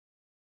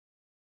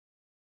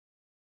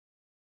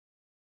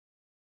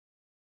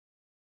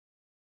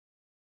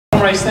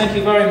Comrades, thank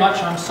you very much.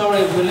 I'm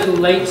sorry we're a little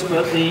late,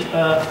 but the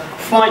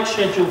flight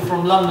schedule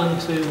from London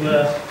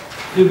to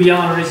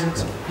Ljubljana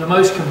isn't the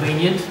most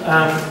convenient,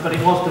 but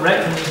it was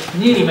direct and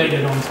we nearly made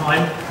it on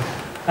time.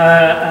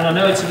 And I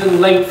know it's a little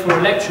late for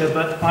a lecture,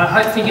 but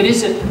I think it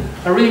is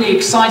a really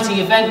exciting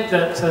event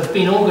that has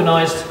been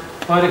organised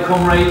by the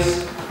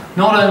Comrades,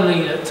 not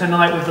only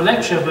tonight with the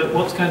lecture, but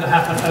what's going to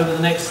happen over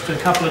the next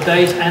couple of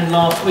days and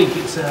last week.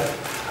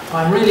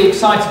 I'm really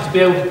excited to be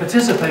able to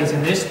participate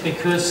in this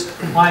because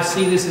I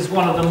see this as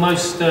one of the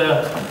most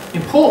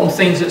important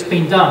things that's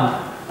been done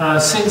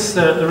since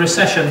the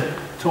recession,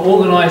 to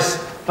organise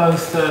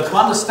both, to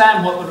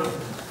understand what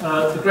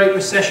the Great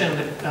Recession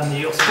and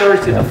the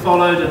austerity that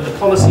followed and the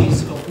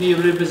policies of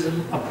neoliberalism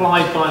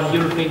applied by the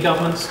European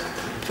governments,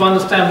 to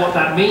understand what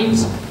that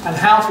means and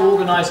how to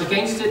organise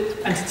against it,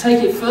 and to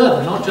take it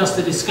further, not just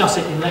to discuss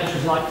it in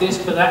lectures like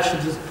this, but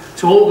actually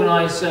to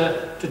organise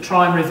to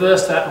try and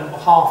reverse that on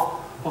behalf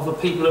of the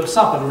people who have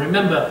suffered. And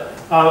remember,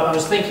 I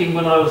was thinking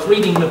when I was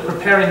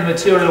preparing the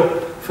material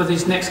for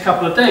these next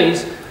couple of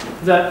days,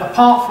 that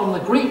apart from the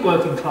Greek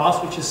working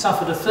class, which has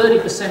suffered a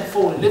 30%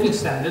 fall in living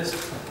standards,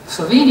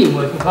 Slovenian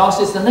working class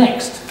is the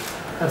next,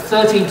 at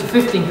 13 to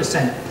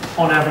 15%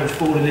 on average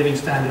fall in living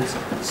standards.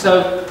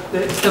 So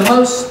it's the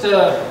most,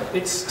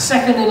 it's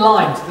second in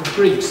line to the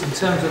Greeks in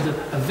terms of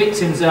the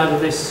victims out of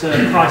this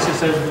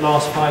crisis over the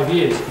last 5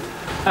 years.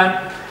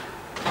 And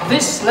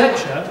this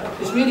lecture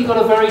has really got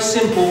a very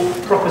simple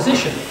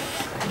proposition.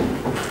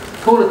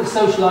 Call it the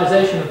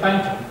socialization of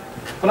banking.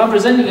 But I'm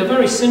presenting a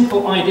very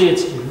simple idea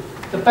to you,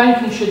 that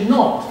banking should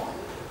not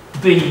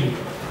be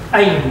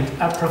aimed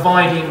at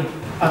providing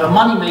a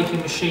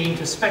money-making machine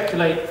to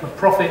speculate for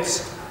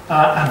profits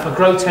and for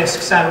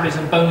grotesque salaries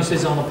and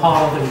bonuses on the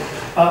part of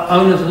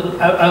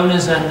the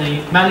owners and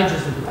the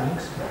managers of the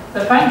banks.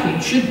 That banking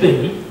should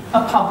be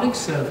a public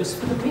service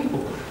for the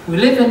people. We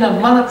live in a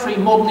monetary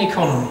modern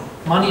economy.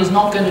 Money is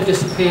not going to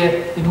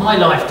disappear in my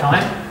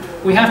lifetime.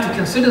 We have to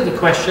consider the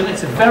question.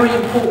 It's a very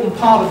important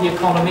part of the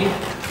economy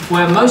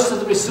where most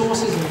of the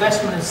resources,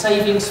 investment and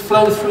savings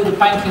flow through the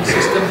banking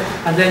system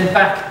and then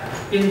back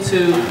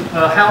into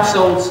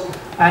households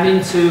and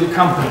into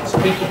companies.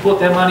 People put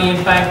their money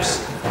in banks,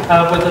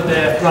 whether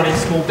they're running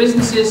small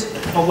businesses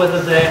or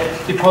whether they're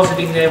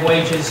depositing their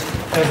wages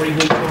every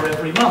week or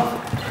every month.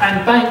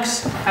 And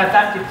banks have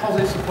that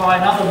deposit supply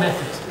and other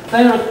methods.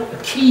 They are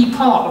a key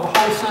part of the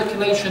whole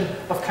circulation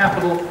of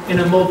capital in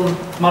a modern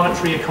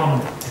monetary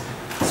economy.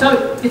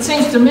 So it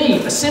seems to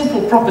me a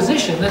simple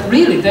proposition that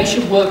really they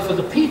should work for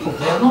the people.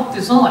 They are not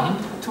designed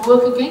to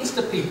work against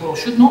the people, or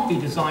should not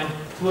be designed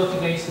to work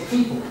against the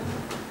people.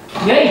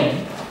 The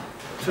aim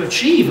to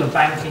achieve a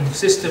banking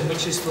system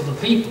which is for the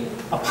people,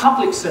 a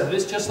public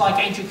service just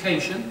like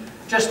education,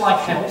 just like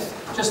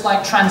health, just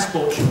like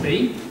transport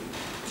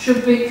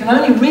can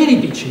only really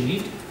be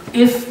achieved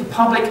if the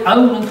public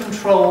own and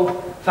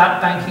control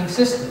that banking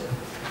system.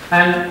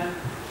 And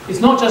it's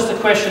not just a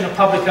question of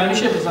public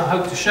ownership, as I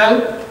hope to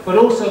show, but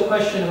also a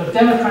question of a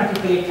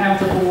democratically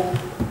accountable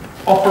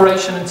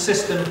operation and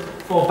system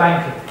for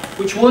banking,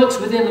 which works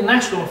within a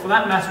national, or for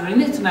that matter,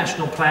 an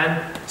international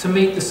plan to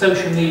meet the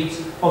social needs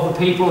of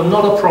the people and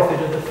not a profit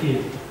of the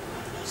few.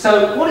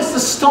 So what is to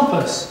stop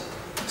us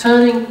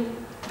turning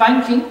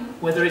banking,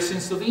 whether it's in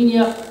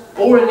Slovenia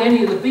or in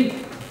any of the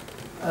big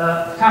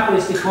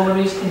capitalist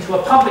economies, into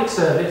a public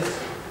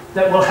service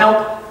that will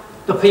help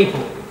the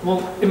people?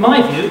 Well, in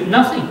my view,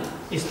 nothing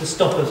is to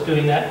stop us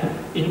doing that,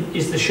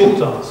 is the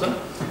short answer.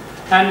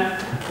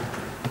 And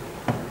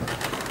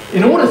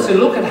in order to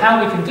look at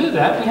how we can do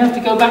that, we have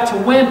to go back to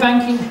where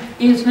banking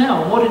is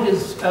now and what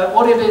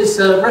it is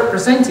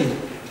representing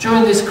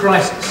during this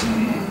crisis.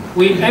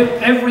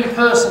 Every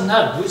person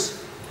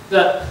knows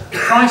that the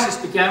crisis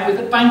began with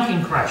a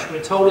banking crash.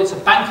 We're told it's a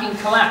banking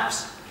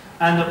collapse,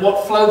 and that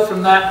what flowed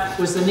from that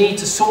was the need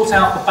to sort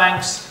out the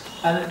banks,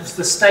 and it was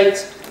the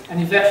state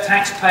and the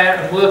taxpayer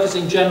and workers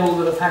in general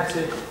that have had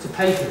to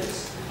pay for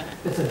this.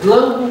 It's a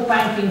global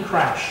banking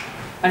crash,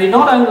 and it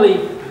not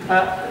only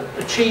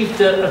achieved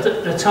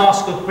the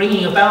task of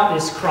bringing about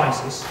this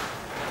crisis,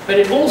 but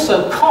it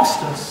also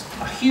cost us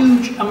a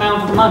huge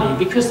amount of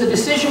money, because the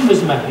decision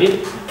was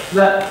made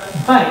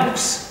that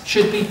banks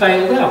should be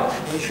bailed out.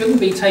 They shouldn't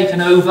be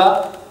taken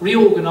over,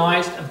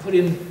 reorganised and put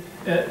in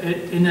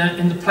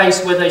the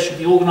place where they should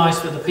be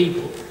organised for the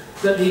people.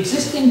 That the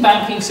existing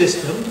banking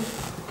system,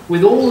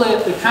 with all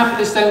the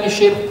capitalist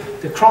ownership,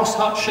 the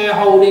cross-hut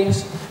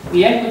shareholdings,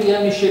 the equity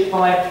ownership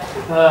by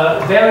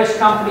various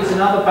companies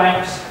and other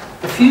banks,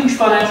 the huge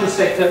financial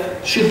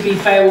sector should be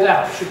bailed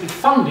out, should be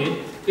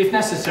funded if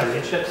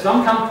necessary.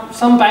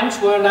 Some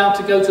banks were allowed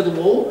to go to the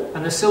wall,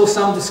 and there's still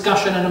some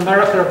discussion in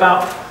America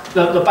about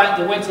the bank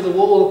that went to the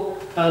wall,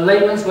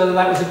 Lehman's, whether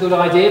that was a good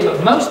idea,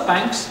 but most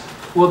banks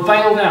were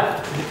bailed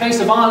out. In the case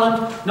of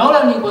Ireland,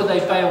 not only were they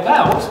bailed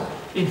out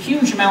in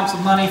huge amounts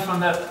of money from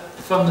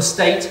the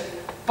state,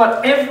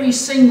 but every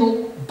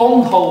single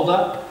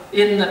bondholder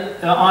in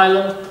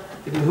Ireland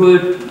who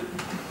were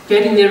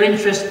getting their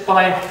interest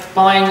by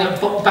buying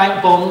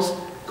bank bonds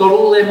got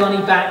all their money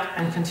back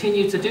and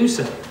continued to do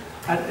so.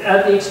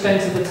 at the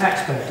expense of the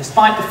taxpayer,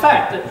 despite the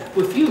fact that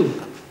if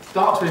you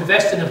start to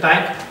invest in a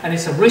bank and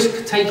it's a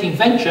risk-taking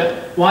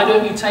venture, why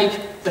don't you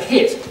take the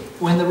hit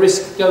when the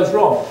risk goes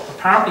wrong?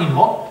 Apparently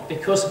not,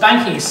 because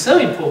banking is so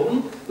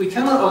important, we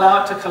cannot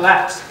allow it to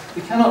collapse.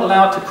 We cannot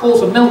allow it to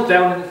cause a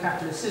meltdown in the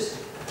capitalist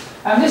system.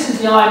 And this is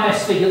the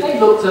IMF figure. They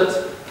looked at,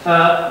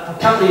 a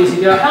couple of years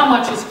ago, how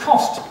much it's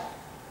cost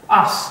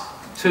us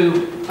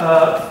to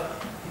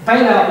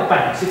bail out the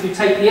banks. If you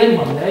take the end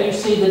one there, you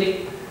see that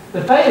the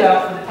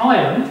bailout for the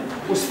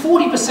island was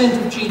 40%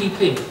 of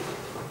GDP.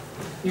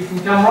 You can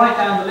come right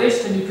down the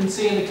list and you can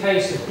see in the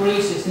case of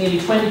Greece, it's nearly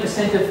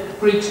 20% of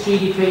Greek's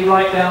GDP,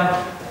 right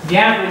down. The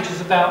average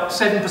is about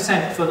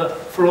 7%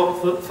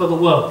 for the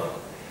world.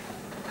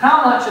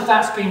 How much of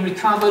that's been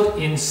recovered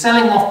in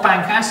selling off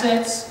bank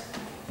assets,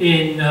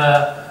 in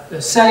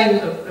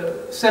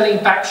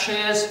selling back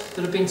shares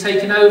that have been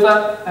taken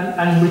over,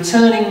 and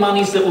returning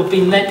monies that were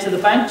being lent to the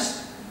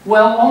banks?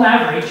 Well, on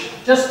average,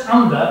 just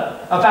under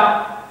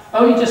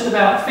only just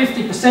about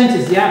 50%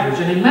 is the average,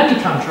 and in many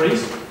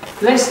countries,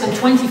 less than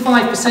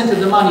 25% of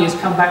the money has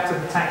come back to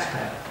the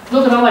taxpayer.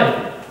 Look at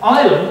Ireland.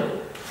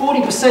 Ireland,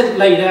 40%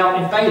 laid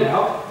out in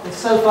bailout, it's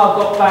so far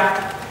got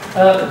back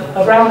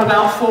around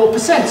about 4%,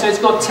 so it's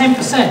got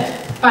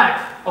 10%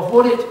 back of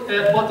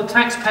what the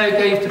taxpayer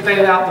gave to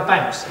bail out the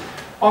banks.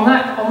 On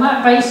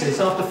that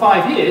basis, after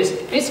 5 years,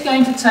 it's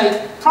going to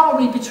take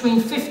probably between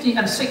 50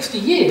 and 60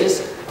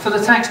 years for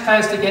the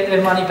taxpayers to get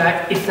their money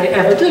back, if they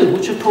ever do,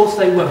 which of course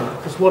they won't,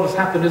 because what has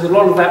happened is a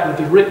lot of that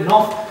will be written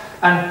off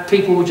and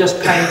people will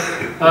just pay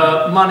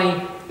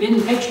money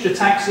in extra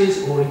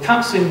taxes or in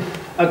cuts in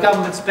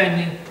government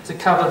spending to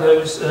cover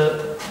those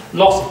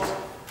losses.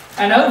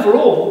 And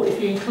overall, if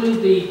you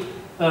include the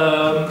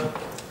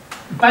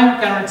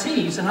bank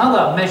guarantees and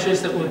other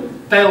measures that were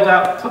bailed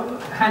out,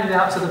 handed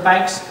out to the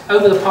banks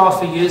over the past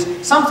few years,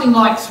 something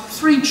like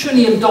 $3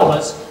 trillion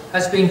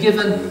has been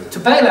given to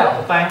bail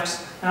out the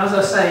banks, and as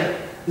I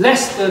say,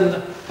 less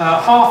than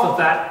half of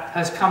that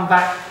has come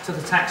back to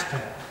the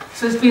taxpayer.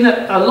 So there's been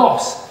a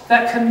loss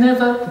that can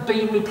never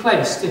be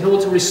replaced in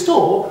order to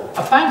restore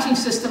a banking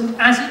system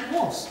as it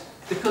was,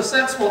 because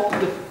that's what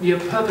the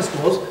purpose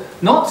was,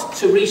 not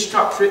to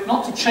restructure it,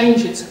 not to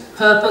change its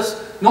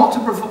purpose, not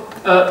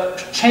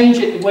to change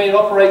it the way it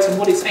operates and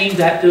what it's aimed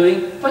at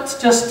doing, but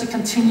just to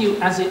continue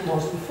as it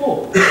was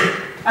before.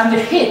 And the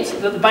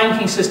hit that the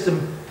banking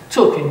system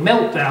took in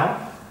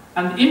meltdown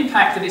and the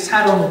impact that it's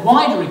had on the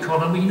wider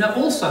economy, you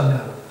also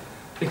know.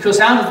 Because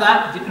out of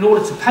that, in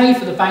order to pay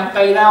for the bank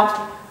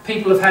bailout,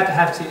 people have had to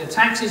have the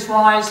taxes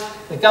rise,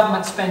 the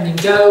government spending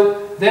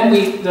go, then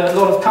a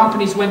lot of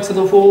companies went to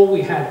the wall,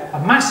 we had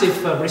a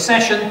massive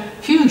recession,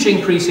 huge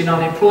increase in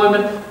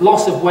unemployment,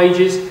 loss of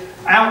wages,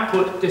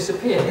 output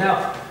disappeared.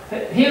 Now,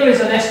 here is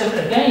an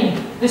estimate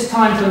again, this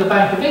time from the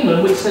Bank of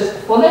England, which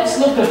says, well, let's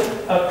look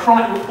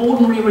at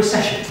ordinary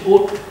recessions.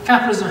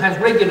 Capitalism has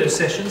regular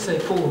recessions, they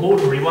call them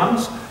ordinary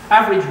ones,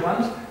 average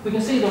ones. We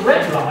can see the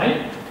red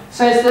line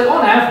says that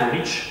on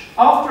average,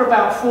 after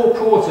about 4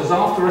 quarters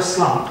after a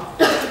slump,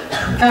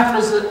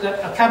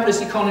 a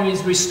capitalist economy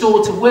is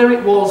restored to where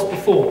it was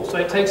before, so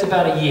it takes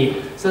about a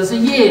year. So there's a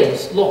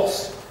year's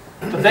loss,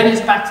 but then it's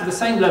back to the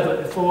same level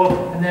as before,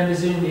 and then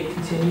presumably it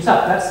continues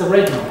up. That's the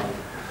red line.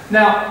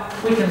 Now,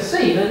 we can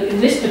see that in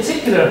this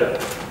particular,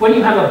 when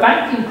you have a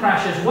banking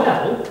crash as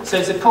well, so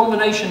it's a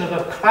combination of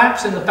a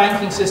collapse in the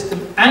banking system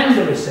and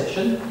a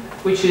recession,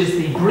 which is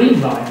the green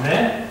line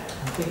there.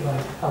 I think my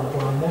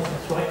colourblind there,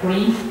 that's right,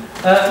 green.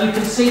 You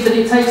can see that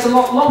it takes a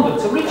lot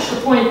longer. To reach the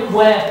point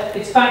where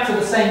it's back to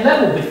the same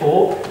level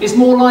before is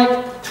more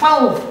like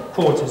 12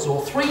 quarters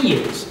or 3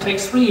 years. It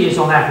takes 3 years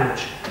on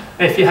average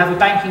if you have a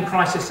banking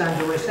crisis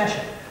and a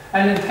recession.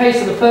 And in the case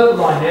of the purple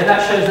line there,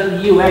 that shows that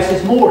the US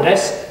has more or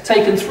less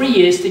taken 3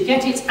 years to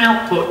get its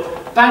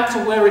output back to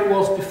where it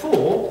was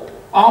before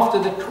after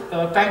the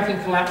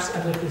banking collapse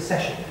and the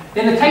recession.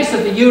 In the case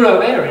of the Euro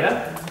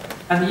area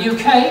and the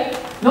UK,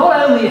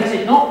 not only has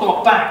it not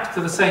got back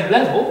to the same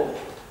level,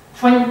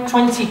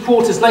 20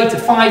 quarters later,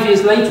 5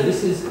 years later,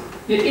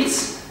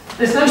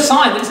 there's no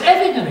sign that it's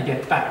ever going to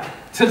get back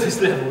to this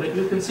level.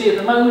 You can see at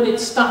the moment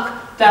it's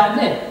stuck down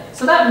there.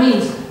 So that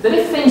means that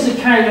if things are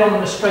carried on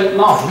in a straight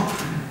line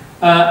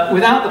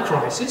without the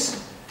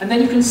crisis, and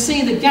then you can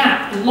see the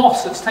gap and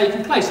loss that's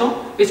taken place.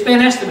 So it's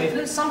been estimated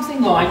that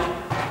something like,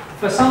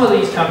 for some of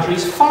these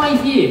countries,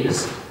 5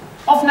 years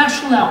of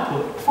national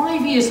output,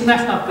 5 years of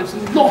national output is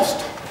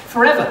lost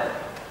forever.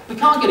 We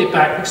can't get it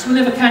back because we'll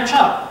never catch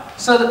up.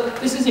 So that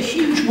this is a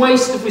huge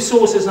waste of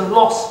resources and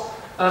loss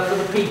for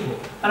the people.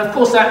 And of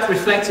course that's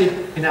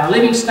reflected in our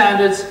living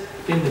standards,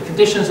 in the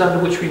conditions under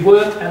which we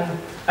work,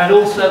 and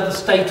also the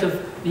state of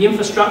the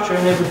infrastructure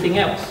and everything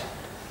else.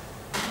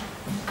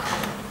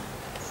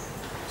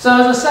 So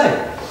as I say,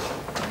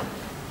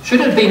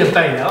 should it have been a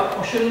bailout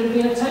or should it have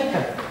been a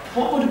takeover?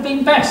 What would have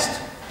been best?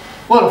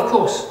 Well, of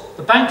course,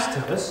 the banks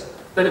tell us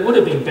that it would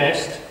have been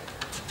best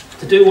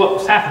to do what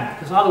was happening,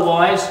 because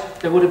otherwise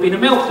there would have been a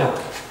meltdown.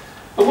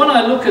 But when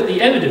I look at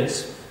the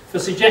evidence for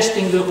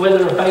suggesting that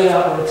whether a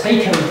bailout or a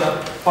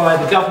takeover by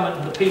the government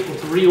and the people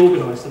to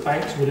reorganise the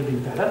banks would have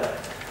been better,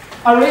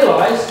 I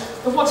realised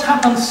that what's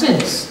happened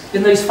since,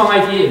 in these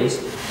 5 years,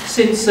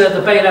 since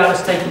the bailout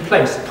has taken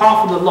place,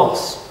 apart from the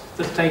loss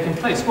that's taken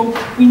place, well,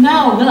 we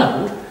now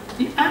know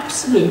the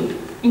absolute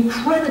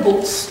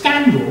incredible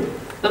scandal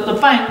that the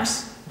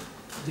banks,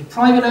 the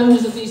private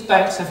owners of these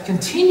banks, have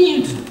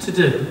continued to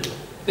do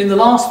in the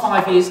last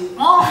 5 years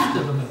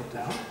after the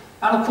meltdown,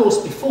 and of course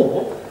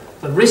before,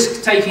 the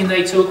risk-taking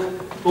they took,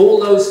 all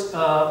those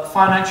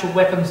financial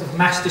weapons of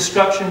mass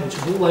destruction, which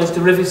is all those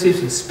derivatives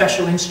and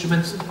special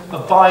instruments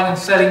of buying and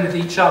selling with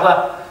each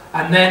other,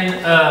 and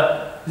then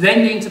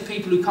lending to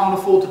people who can't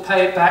afford to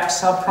pay it back,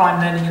 subprime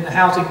lending in the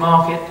housing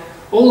market,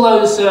 all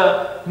those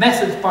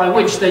methods by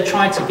which they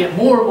try to get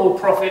more and more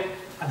profit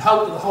and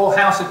hope that the whole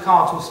house of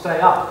cards will stay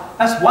up.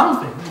 That's one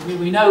thing.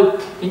 We know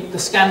the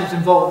scandals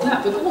involved in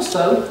that, but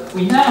also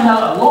we now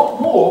know a lot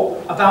more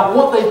about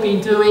what they've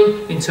been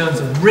doing in terms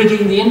of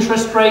rigging the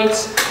interest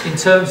rates, in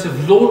terms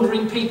of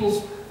laundering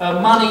people's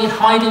money,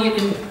 hiding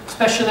it in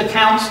special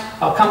accounts.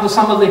 I'll come to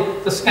some of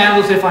the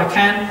scandals if I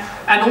can,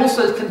 and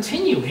also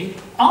continuing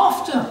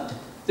after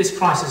this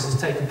crisis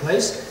has taken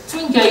place to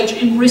engage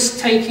in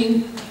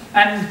risk-taking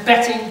and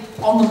betting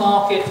on the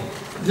market,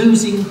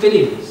 losing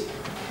billions.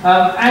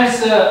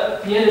 As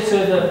the editor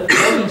of the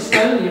Rolling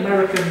Stone, the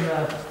American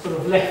sort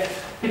of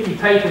left hippie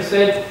paper,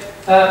 said,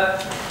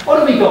 what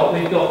have we got?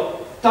 We've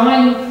got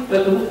dying,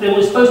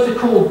 we're supposed to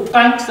call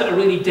banks that are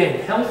really dead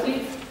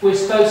healthy. We're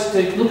supposed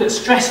to look at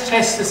stress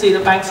tests to see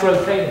that banks are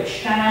okay, they're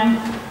sham.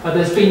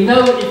 There's been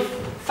no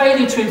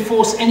failure to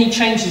enforce any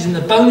changes in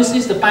the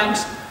bonuses. The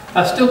banks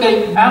are still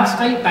getting, our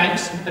state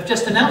banks have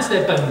just announced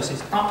their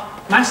bonuses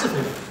up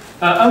massively.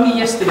 Only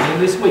yesterday and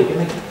this week.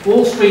 I think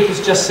Wall Street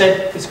has just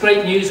said, it's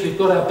great news, we've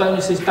got our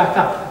bonuses back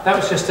up. That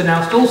was just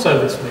announced also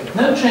this week.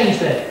 No change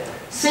there.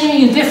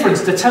 Seeming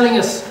indifference to telling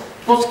us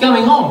what's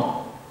going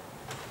on.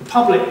 The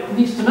public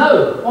needs to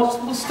know what's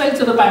the state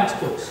of the bank's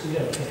books. We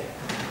don't care.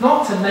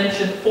 Not to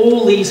mention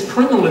all these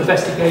criminal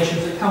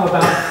investigations that come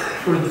about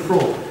through the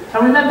fraud.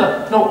 And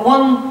remember, not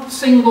one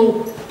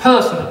single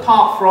person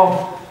apart from,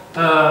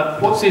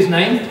 what's his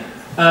name?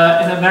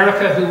 In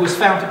America, who was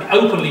found to be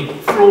openly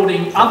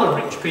frauding other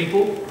rich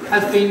people,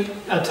 has been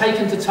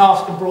taken to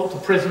task and brought to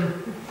prison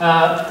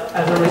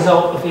as a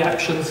result of the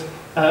actions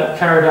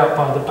carried out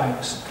by the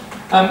banks.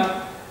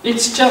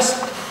 It's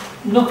just,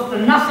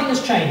 nothing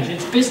has changed.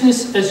 It's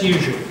business as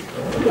usual.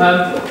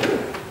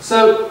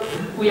 So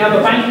we have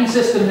a banking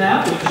system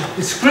now which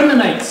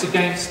discriminates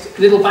against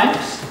little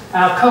banks.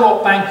 Our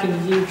co-op bank in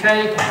the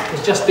UK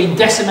has just been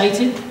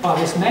decimated by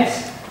this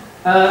mess.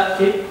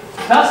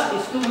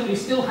 We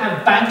still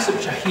have banks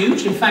which are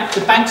huge. In fact,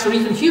 the banks are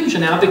even huger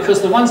now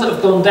because the ones that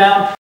have gone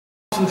down are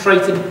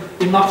concentrated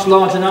in much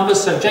larger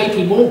numbers. So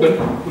JP Morgan,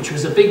 which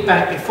was a big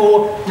bank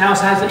before, now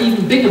has an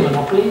even bigger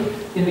monopoly.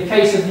 In the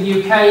case of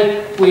the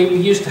UK, we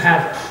used to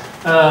have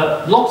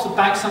lots of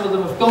banks. Some of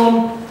them have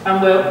gone,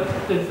 and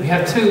we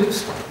have two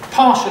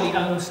partially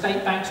owned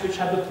state banks which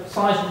have a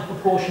sizable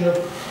proportion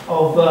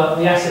of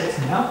the assets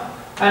now.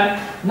 And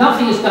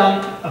nothing is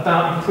done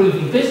about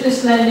improving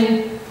business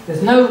lending.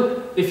 There's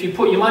no, if you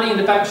put your money in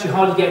the banks, you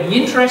hardly get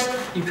any interest.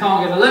 You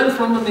can't get a loan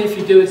from them. If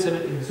you do, it's at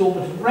an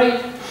exorbitant rate.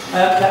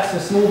 That's the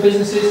small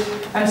businesses.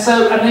 And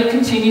they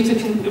continue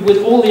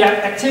with all the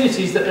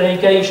activities that they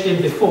engaged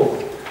in before.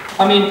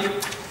 I mean,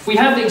 we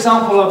have the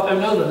example of,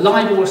 the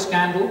LIBOR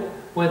scandal,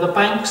 where the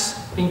banks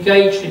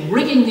engaged in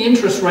rigging the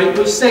interest rate,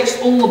 which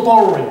sexed all the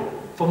borrowing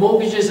for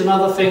mortgages and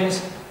other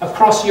things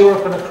across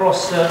Europe and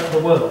across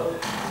the world.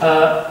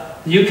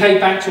 The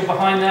UK banks were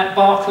behind that,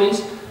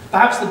 Barclays.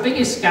 Perhaps the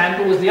biggest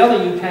scandal was the other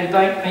UK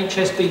bank,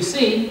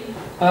 HSBC,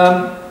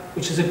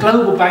 which is a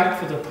global bank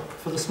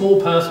for the small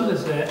person,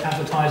 as their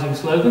advertising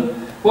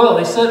slogan. Well,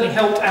 they certainly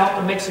helped out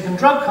the Mexican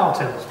drug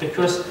cartels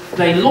because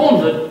they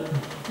laundered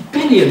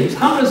billions,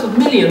 hundreds of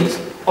millions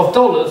of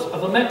dollars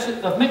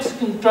of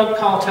Mexican drug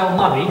cartel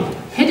money,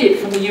 hid it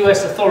from the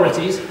US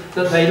authorities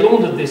that they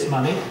laundered this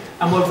money,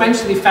 and were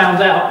eventually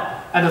found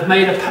out and have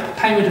made a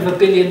payment of $1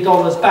 billion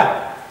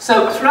back.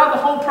 So throughout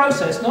the whole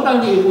process, not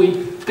only are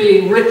we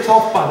being ripped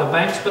off by the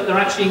banks, but they're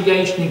actually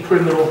engaged in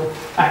criminal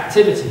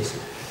activities.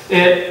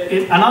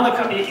 Another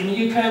company in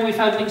the UK, we've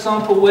had an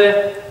example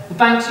where the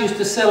banks used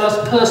to sell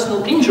us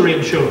personal injury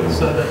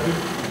insurance,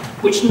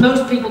 which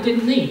most people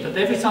didn't need, but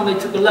every time they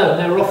took a loan,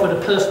 they were offered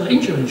a personal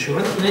injury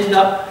insurance and ended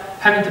up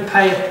having to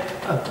pay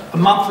a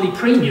monthly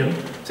premium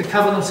to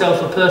cover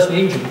themselves for personal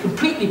injury.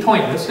 Completely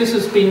pointless. This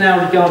has been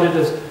now regarded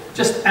as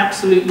just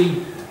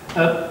absolutely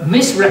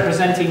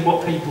misrepresenting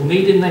what people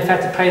needed, and they've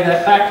had to pay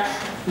that back.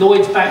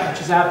 Lloyds Bank,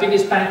 which is our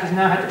biggest bank, has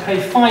now had to pay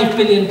 £5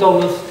 billion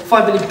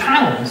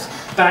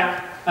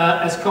back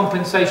as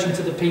compensation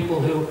to the people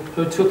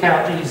who took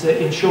out these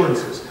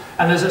insurances.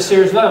 And there's a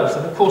series of those.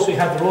 And of course we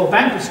have the Royal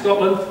Bank of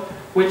Scotland,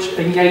 which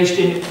engaged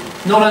in,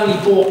 not only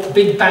bought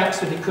big banks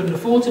that it couldn't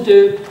afford to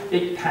do,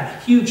 it had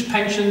huge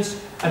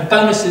pensions and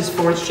bonuses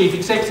for its chief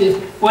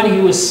executive. When he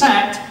was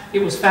sacked, it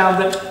was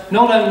found that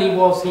not only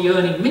was he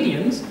earning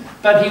millions,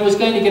 but he was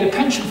going to get a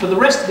pension for the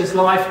rest of his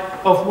life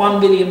of £1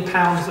 million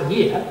a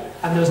year,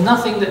 and there was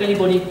nothing that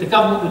the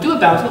government would do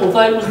about it,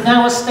 although it was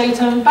now a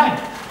state-owned bank.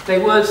 They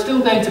were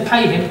still going to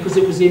pay him because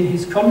it was in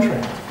his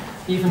contract,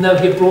 even though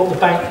he had brought the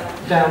bank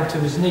down to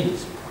his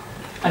knees.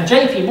 And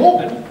JP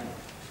Morgan,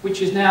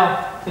 which is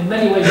now in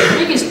many ways the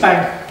biggest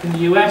bank in the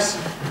US,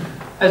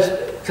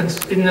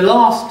 in the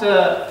last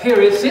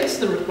period since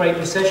the Great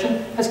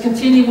Recession, has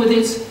continued with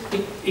its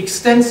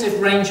extensive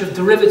range of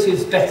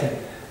derivatives betting.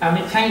 And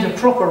it came to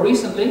proper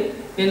recently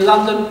in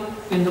London,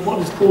 in what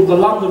is called the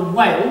London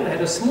Whale. They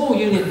had a small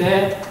unit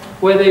there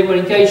where they were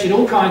engaged in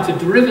all kinds of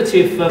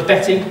derivative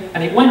betting,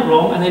 and it went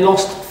wrong, and they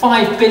lost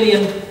 $5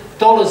 billion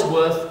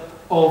worth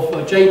of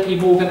JP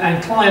Morgan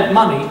and client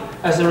money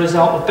as a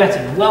result of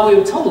betting. Well, we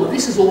were told that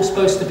this is all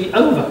supposed to be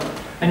over.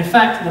 And in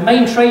fact, the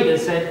main trader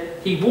said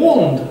he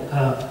warned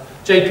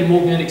JP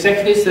Morgan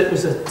executives that it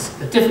was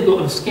a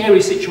difficult and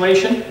scary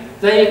situation.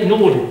 They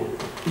ignored it.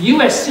 The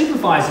US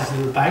supervisors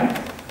of the bank,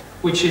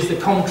 which is the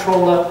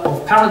controller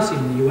of currency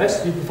in the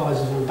US,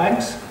 supervises all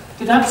banks,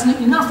 did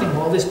absolutely nothing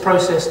while this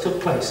process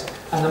took place,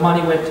 and the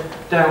money went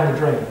down the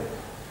drain.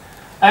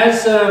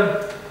 As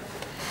a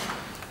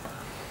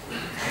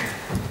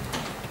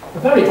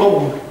very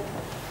old,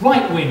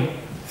 right-wing,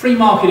 free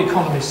market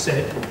economist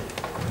said,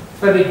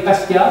 Frédéric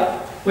Bastiat,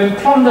 when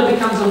plunder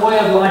becomes a way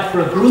of life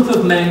for a group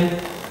of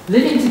men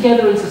living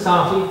together in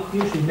society,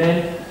 usually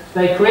men,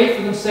 they create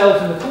for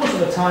themselves in the course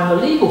of a time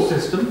a legal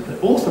system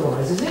that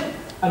authorises it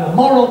and a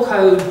moral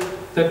code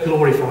that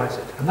glorifies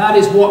it. And that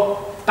is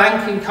what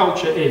banking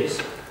culture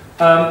is.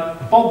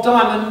 Bob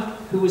Diamond,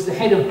 who was the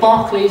head of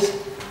Barclays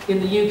in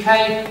the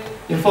UK,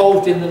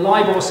 involved in the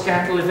LIBOR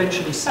scandal,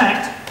 eventually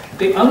sacked,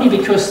 but only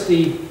because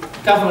the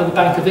governor of the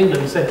Bank of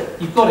England said,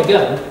 you've got to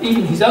go.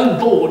 Even his own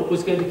board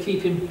was going to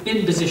keep him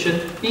in position,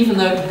 even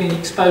though it had been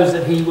exposed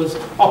that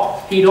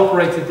he'd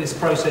operated this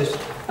process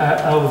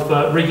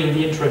of rigging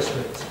the interest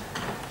rates.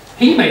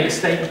 He made a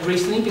statement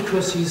recently,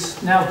 because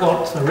he's now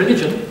got a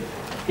religion.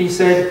 He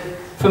said,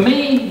 for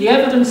me, the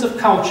evidence of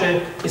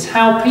culture is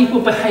how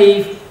people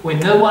behave when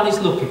no one is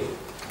looking.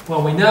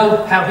 Well, we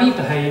know how he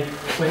behaved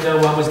when no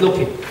one was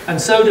looking, and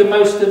so do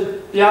most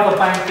of the other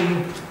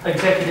banking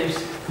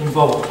executives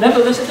involved.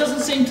 Nevertheless, it doesn't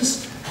seem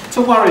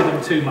to worry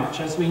them too much.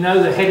 As we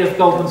know, the head of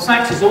Goldman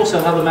Sachs is also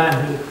another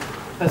man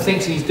who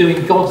thinks he's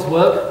doing God's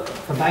work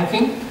for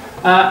banking.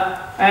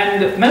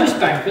 And most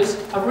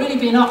bankers have really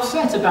been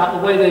upset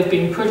about the way they've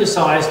been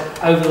criticised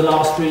over the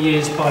last 3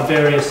 years by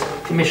various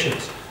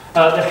commissions.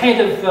 The head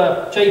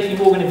of JP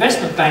Morgan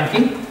Investment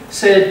Banking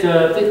said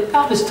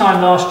about this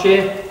time last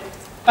year,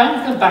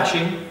 banker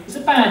bashing is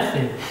a bad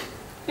thing.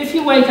 If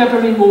you wake up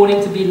every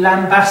morning to be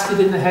lambasted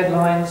in the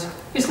headlines,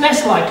 it's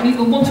less likely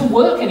you'll want to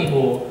work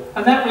anymore,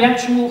 and that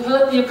reaction will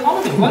hurt the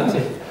economy, won't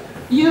it?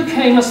 The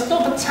UK must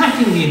stop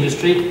attacking the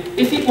industry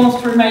if it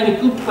wants to remain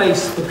a good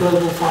place for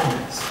global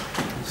finance.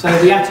 So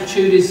the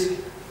attitude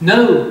is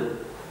no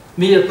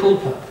mea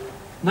culpa,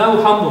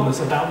 no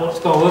humbleness about what's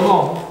going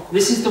on.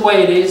 This is the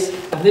way it is,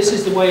 and this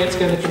is the way it's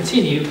going to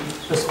continue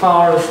as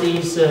far as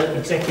these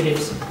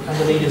executives and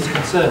the leaders are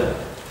concerned.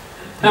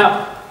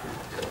 Now,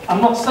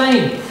 I'm not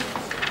saying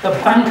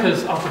that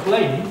bankers are to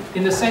blame,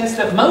 in the sense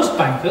that most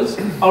bankers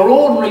are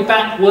ordinary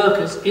bank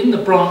workers in the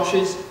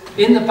branches,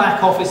 in the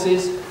back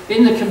offices,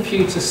 in the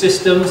computer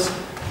systems,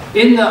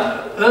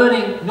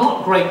 earning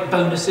not great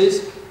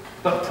bonuses,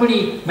 but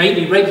pretty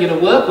maybe regular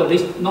work, or at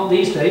least not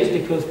these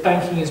days, because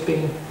banking is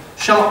being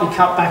sharply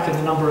cut back in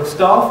the number of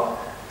staff.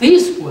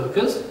 These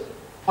workers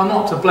are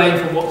not to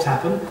blame for what's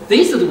happened.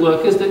 These are the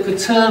workers that could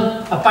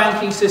turn a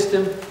banking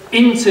system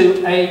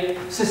into a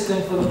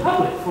system for the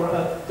public, for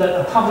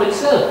a public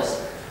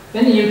service.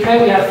 In the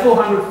UK, we had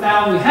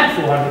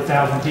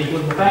 400,000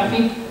 people in the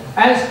banking.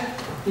 As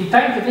the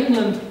Bank of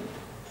England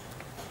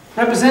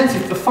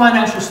representative for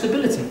financial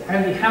stability,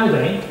 Andy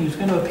Haldane, who's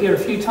going to appear a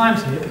few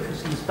times here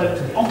because he spoke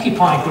to the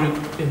Occupy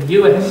group in the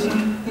US,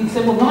 he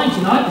said, well,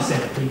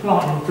 99% of people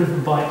aren't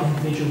driven by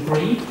individual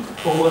greed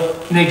or were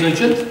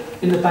negligent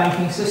in the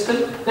banking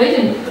system. They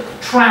didn't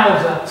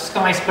trouser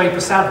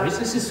skyscraper salaries.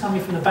 This is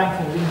coming from the Bank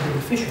of England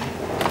official.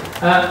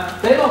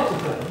 They're not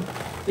to blame.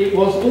 It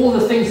was all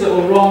the things that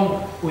were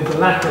wrong with the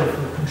lack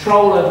of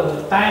control over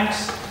the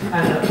banks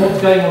and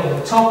what's going on at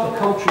the top, the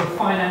culture of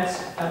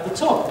finance at the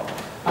top.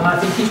 And I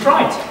think he's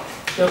right,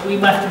 that we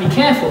have to be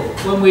careful.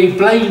 When we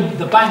blame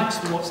the banks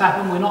for what's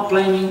happened, we're not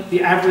blaming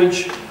the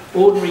average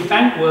ordinary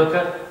bank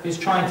worker who's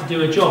trying to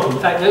do a job. In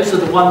fact, those are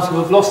the ones who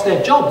have lost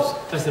their jobs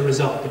as a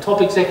result. The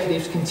top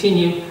executives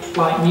continue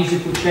like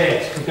musical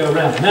chairs to go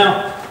around.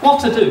 Now,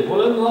 what to do?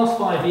 Well, over the last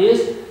 5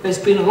 years, there's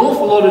been an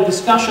awful lot of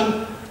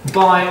discussion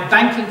by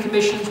banking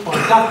commissions, by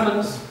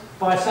governments,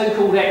 by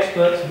so-called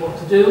experts of what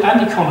to do,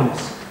 and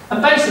economists.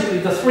 And basically,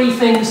 the three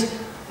things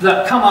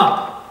that come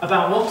up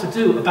about what to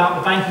do about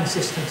the banking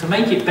system to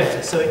make it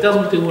better so it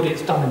doesn't do what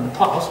it's done in the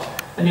past.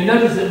 And you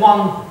notice that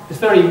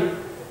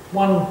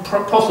one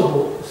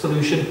possible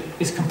solution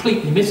is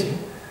completely missing,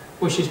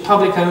 which is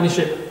public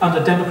ownership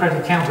under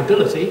democratic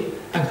accountability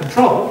and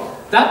control.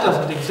 That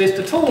doesn't exist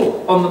at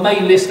all on the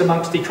main list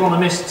amongst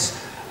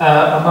economists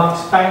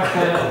amongst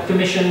bank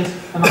commissions,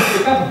 amongst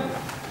the government.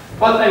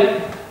 But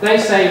they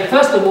say,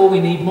 first of all, we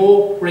need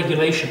more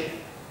regulation.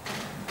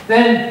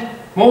 Then,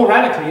 more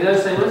radically, they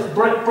say, let's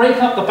break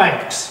up the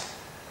banks.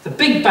 The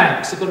big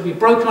banks have got to be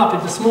broken up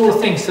into smaller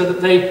things so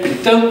that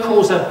they don't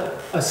cause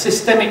a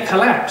systemic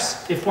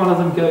collapse if one of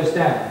them goes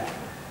down.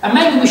 And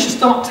maybe we should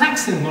start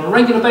taxing them on a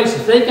regular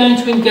basis. If they're going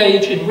to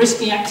engage in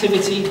risky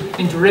activity,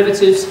 in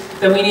derivatives,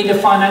 then we need a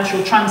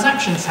financial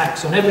transaction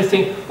tax on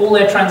everything, all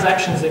their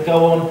transactions that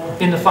go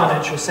on in the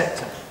financial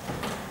sector.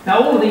 Now,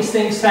 all of these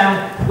things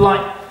sound like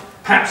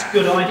perhaps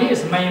good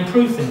ideas and may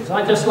improve things.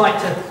 I'd just like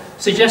to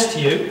suggest to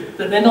you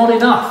that they're not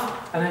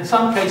enough, and in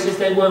some cases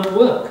they won't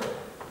work.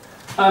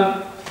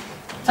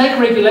 Take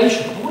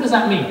regulation. What does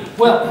that mean?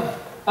 Well,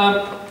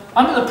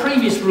 under the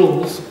previous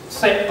rules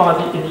set by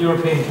the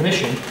European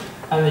Commission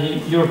and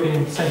the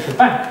European Central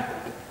Bank,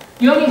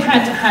 you only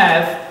had to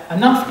have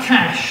enough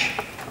cash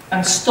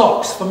and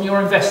stocks from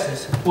your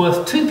investors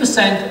worth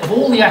 2% of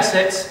all the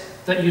assets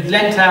that you'd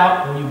lent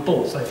out or you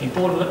bought. So if you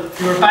were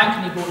a bank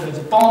and you bought loads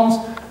of bonds,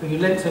 or you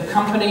lent to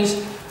companies,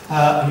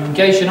 you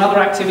engaged in other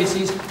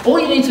activities, all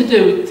you need to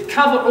do to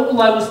cover all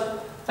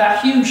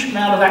that huge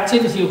amount of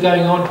activity you're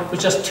going on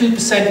was just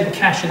 2% in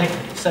cash and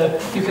equity. So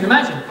you can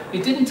imagine,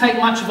 it didn't take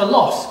much of a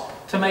loss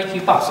to make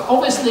you bust.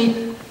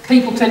 Obviously,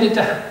 banks tended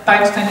to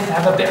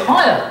have a bit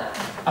higher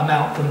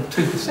amount than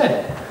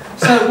 2%.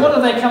 So what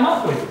do they come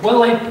up with?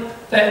 Well,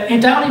 they're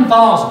down in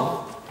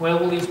Basel, where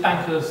all these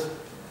bankers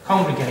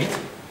congregate,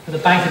 the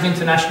Bank of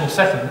International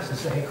Settlements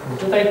is the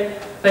headquarters,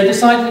 they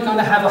decided they're going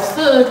to have a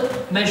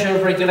third measure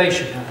of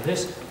regulation out of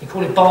this. They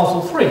call it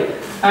Basel III.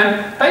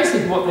 And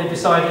basically what they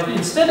decided,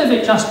 instead of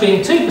it just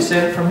being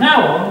 2%, from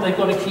now on, they've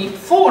got to keep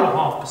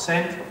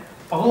 4.5%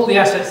 of all the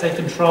assets they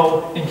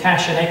control in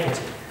cash and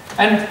equity.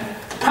 And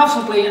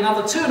possibly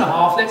another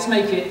 2.5%, let's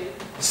make it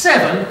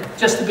 7%,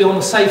 just to be on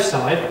the safe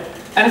side.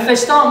 And if they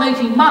start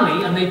making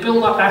money and they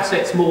build up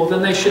assets more,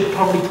 then they should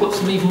probably put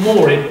some even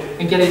more in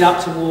and get it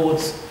up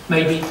towards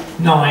maybe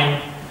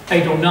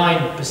 8 or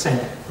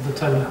 9% of the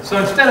total amount. So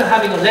instead of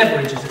having a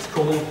leverage, as it's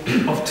called,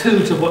 of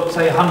 2 to what,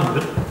 say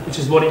 100, which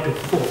is what it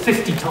before,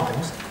 50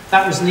 times,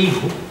 that was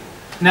legal.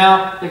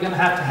 Now they're going to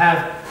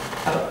have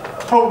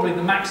probably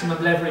the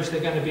maximum leverage they're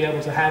going to be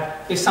able to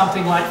have is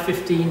something like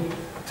 15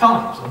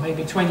 times or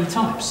maybe 20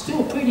 times.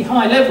 Still pretty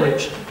high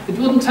leverage. It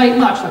wouldn't take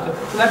much.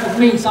 That would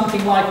mean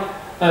something like,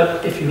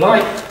 if you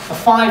like, a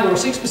 5 or a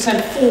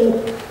 6%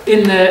 fall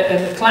in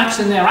the collapse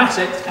in their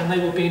assets, and they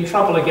will be in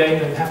trouble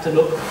again and have to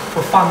look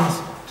for funds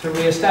to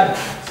re-establish.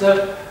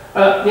 So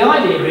the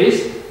idea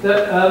is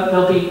that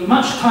there'll be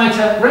much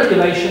tighter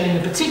regulation, and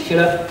in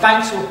particular,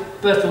 banks will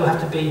first of all have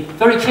to be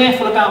very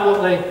careful about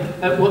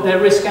what their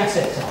risk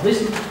assets are.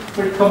 This is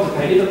pretty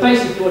complicated, but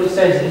basically what it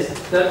says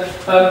is that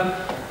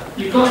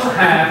you've got to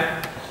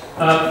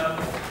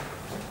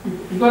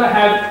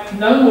have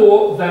no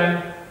more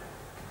than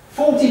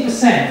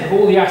 40% of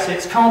all the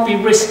assets can't be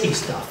risky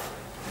stuff.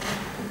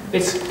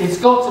 It's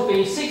got to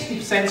be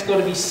 60%. It's got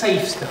to be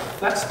safe stuff.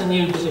 That's the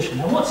new position.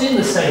 And what's in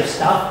the safe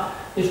stuff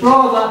is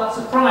rather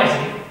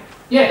surprising.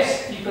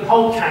 Yes, you can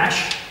hold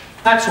cash.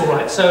 That's all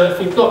right. So if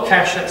you've got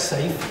cash, that's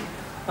safe.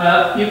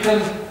 You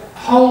can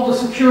hold the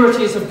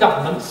securities of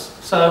governments.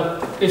 So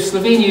if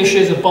Slovenia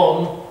issues a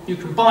bond, you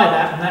can buy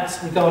that, and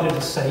that's regarded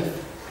as safe.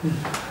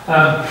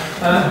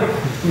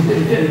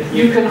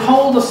 You can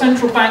hold the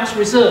central bank's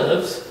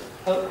reserves,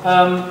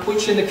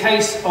 which in the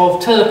case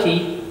of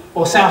Turkey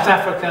or South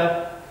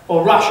Africa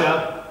or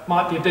Russia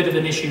might be a bit of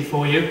an issue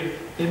for you.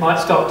 It might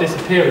start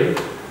disappearing.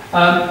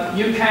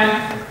 You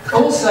can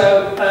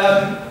also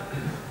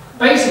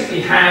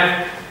basically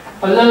have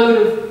a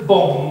load of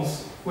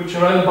bonds which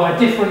are owned by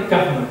different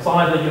governments,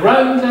 either your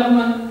own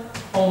government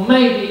or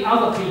maybe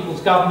other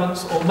people's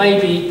governments or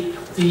maybe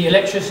the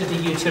electricity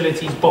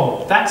utilities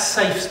bond. That's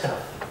safe stuff.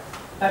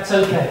 That's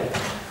okay.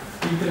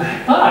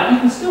 But you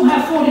can still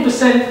have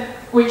 40%,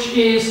 which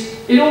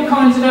is in all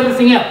kinds of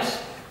everything else.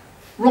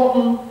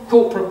 Rotten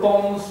corporate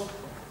bonds,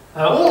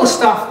 all the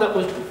stuff that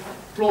was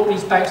brought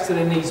these banks to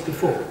their knees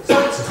before. So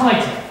it's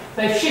tighter.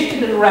 They've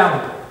shifted it around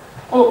a bit.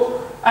 Oh,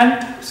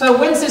 and so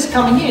when's this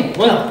coming in?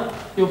 Well,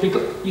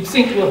 you'd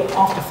think, well,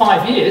 after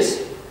 5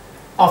 years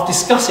of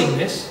discussing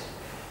this,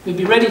 you'd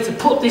be ready to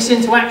put this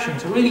into action,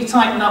 to really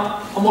tighten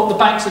up on what the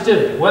banks are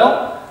doing.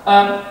 Well,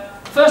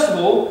 first of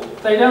all,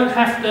 they don't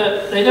have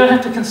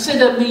to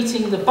consider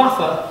meeting the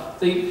buffer,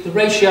 the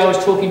ratio I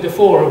was talking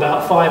before,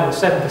 about 5 or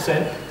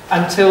 7%,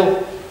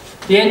 until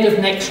the end of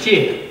next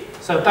year.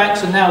 So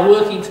banks are now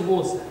working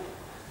towards that.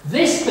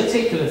 This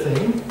particular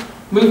thing,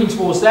 moving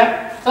towards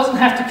that, doesn't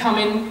have to come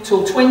in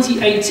till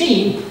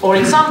 2018, or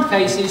in some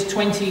cases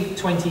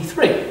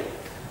 2023.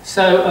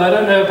 So I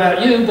don't know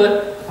about you,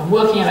 but I'm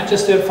working out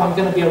just if I'm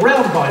going to be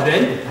around by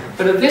then.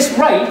 But at this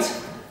rate,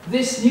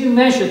 this new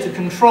measure to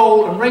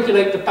control and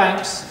regulate the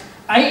banks,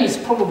 A, is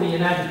probably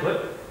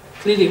inadequate.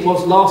 Clearly it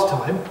was last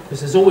time,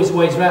 because there's always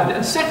ways around it.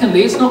 And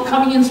secondly, it's not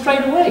coming in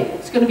straight away.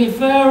 It's going to be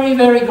very,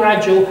 very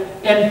gradual,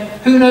 and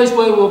who knows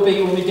where we'll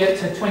be when we get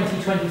to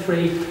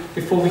 2023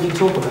 before we can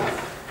talk about it.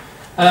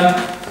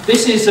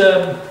 This is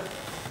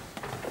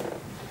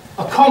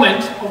a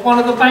comment of one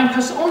of the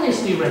bankers on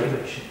this new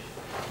regulation.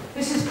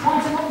 This is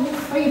quite a lot more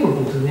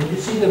favourable to the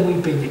industry than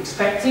we've been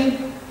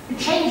expecting. The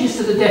changes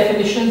to the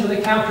definitions and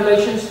the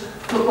calculations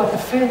look like a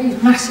fairly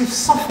massive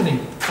softening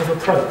of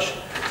approach.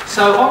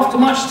 So after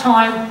much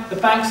time, the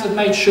banks have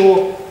made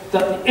sure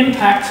that the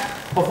impact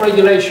of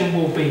regulation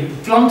will be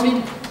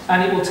blunted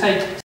and it will take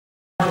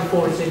time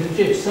before it's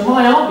introduced. So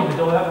my argument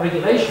about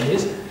regulation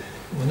is,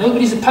 well,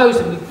 nobody's opposed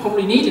and we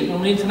probably need it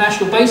on an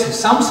international basis,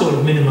 some sort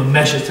of minimum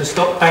measure to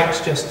stop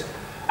banks just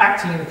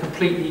acting in a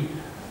completely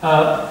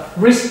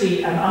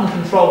risky and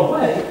uncontrolled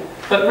way.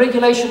 But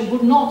regulation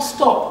would not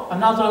stop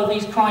another of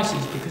these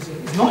crises because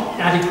it's not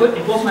adequate.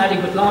 It wasn't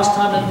adequate last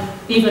time,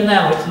 and even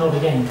now it's not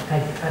again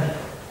adequate.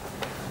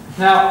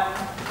 Now,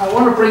 I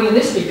want to bring in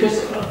this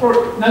because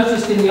I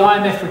noticed in the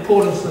IMF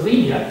report on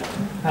Slovenia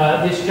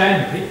this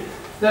January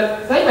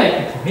that they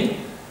make the point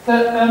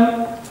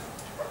that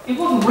it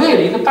wasn't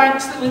really the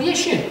banks that were the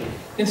issue.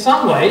 In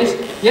some ways,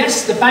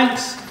 yes, the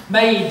banks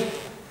made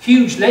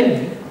huge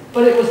lending,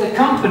 but it was the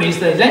companies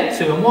they lent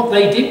to and what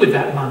they did with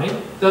that money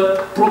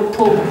that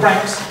pulled the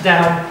banks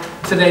down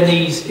to their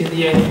knees in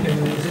the end,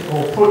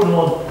 or put them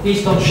at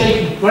least on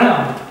shaky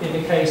ground in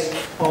the case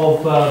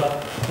of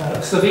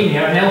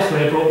Slovenia and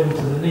elsewhere, brought them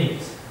to the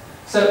knees.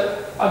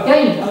 So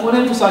again, I want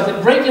to emphasise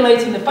that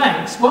regulating the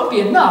banks won't be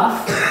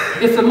enough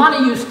if the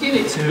money you give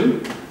it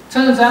to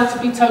turns out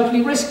to be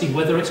totally risky,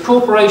 whether it's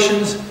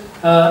corporations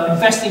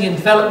investing in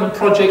development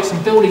projects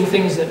and building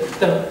things that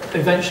don't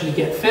eventually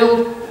get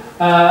filled,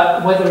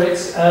 whether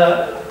it's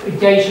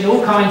engaged in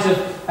all kinds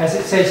of, as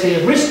it says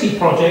here, risky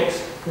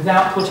projects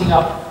without putting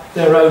up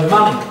their own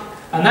money.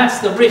 And that's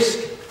the risk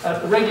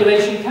the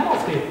regulation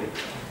cannot deal with.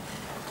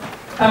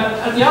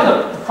 And the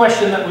other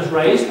question that was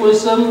raised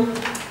was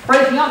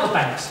breaking up the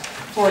banks.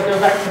 Before I go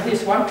back to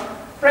this one,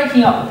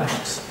 breaking up the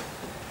banks.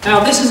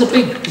 Now, this is a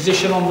big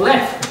position on the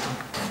left,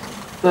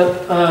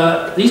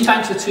 that these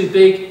banks are too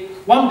big.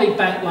 One big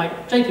bank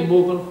like JP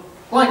Morgan,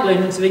 like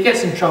Lehman, if it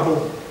gets in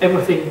trouble,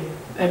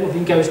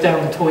 everything goes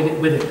down the toilet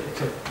with it.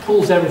 So it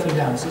pulls everything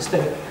down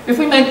systemic. If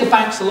we make the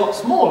banks a lot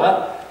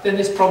smaller, then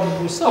this problem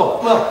will be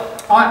solved.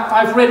 Well,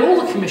 I've read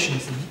all the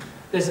commissions.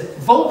 There's a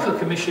Volcker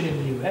Commission in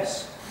the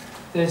US.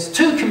 There's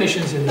 2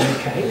 commissions in the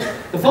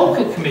UK. The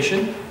Volcker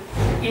Commission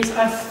is,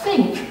 I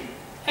think,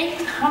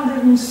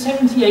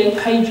 878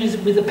 pages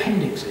with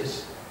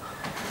appendixes.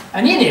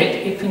 And in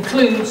it, it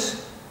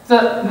concludes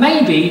that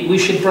maybe we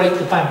should break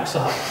the banks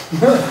up.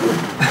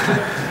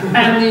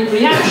 And the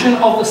reaction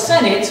of the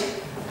Senate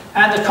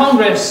and the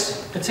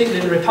Congress,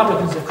 particularly the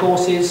Republicans, of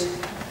course,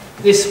 is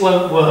this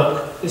won't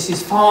work. This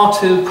is far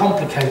too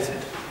complicated.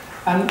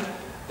 And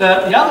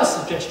the other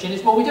suggestion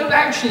is, well, we don't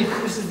actually,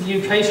 this is the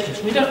UK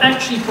suggestion, we don't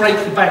actually break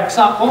the banks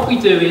up. What we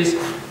do is,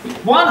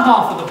 one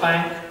half of the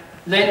bank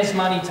lends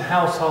money to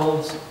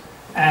households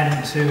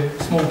and to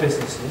small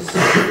businesses,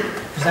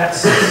 because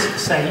that's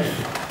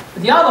safe.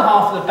 The other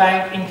half of the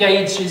bank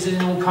engages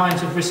in all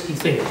kinds of risky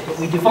things, but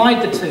we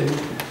divide the two,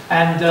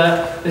 and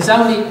there's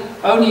only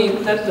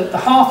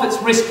the half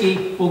that's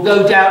risky will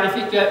go down.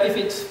 If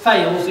it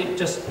fails,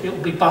 it'll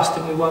be bust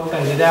and we won't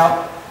bail it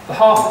out. The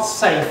half that's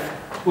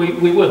safe,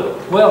 we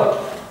will. Well,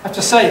 I have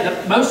to say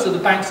that most of the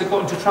banks that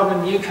got into trouble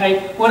in the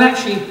UK weren't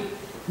actually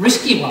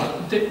risky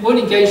ones, weren't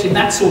engaged in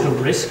that sort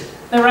of risk.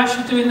 They were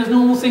actually doing the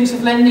normal things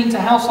of lending to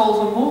households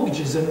and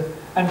mortgages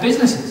and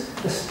businesses.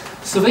 The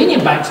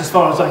Slovenian banks, as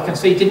far as I can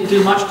see, didn't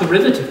do much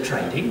derivative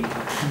trading.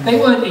 They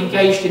weren't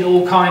engaged in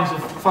all kinds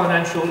of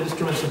financial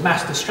instruments of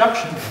mass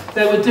destruction.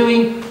 They were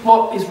doing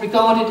what is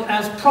regarded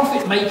as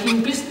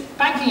profit-making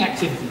banking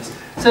activities.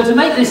 So to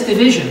make this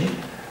division,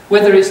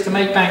 whether it's to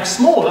make banks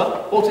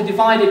smaller or to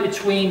divide it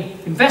between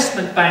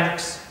investment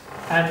banks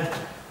and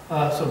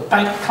sort of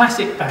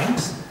classic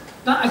banks,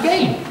 that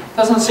again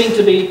doesn't seem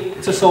to be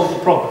to solve the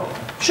problem.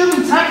 Should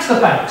we tax the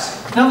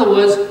banks? In other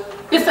words,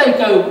 if they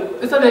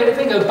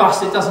go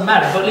bust, it doesn't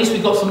matter, but at least we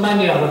got some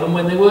money out of them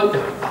when they weren't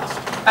going bust.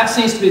 That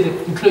seems to be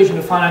the conclusion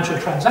of financial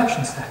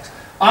transactions tax.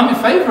 I'm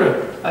in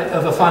favour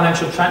of a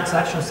financial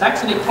transactions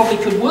tax, and it probably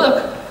could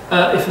work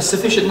if a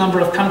sufficient number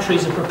of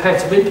countries are prepared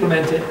to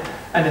implement it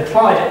and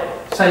apply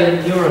it, say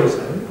in the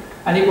Eurozone,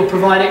 and it will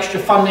provide extra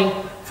funding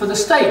for the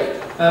state.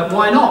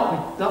 Why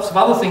not? Lots of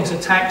other things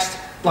are taxed,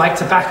 like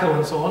tobacco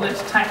and so on.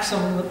 Let's tax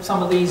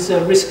some of these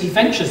risky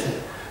ventures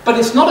there. But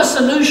it's not a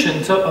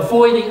solution to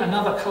avoiding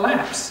another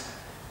collapse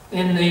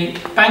in the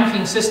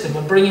banking system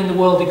and bringing the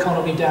world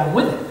economy down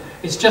with it.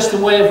 It's just a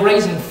way of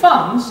raising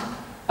funds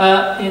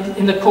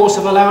in the course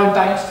of allowing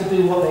banks to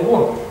do what they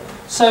want.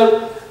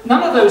 So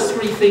none of those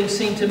three things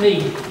seem to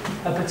me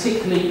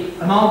particularly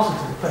an answer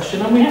to the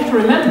question. And we have to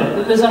remember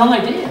that there's an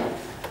idea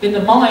in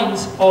the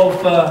minds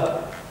of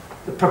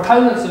the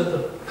proponents of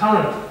the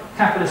current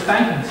capitalist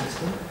banking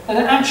system that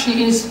it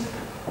actually is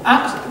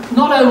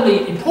not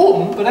only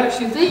important, but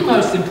actually the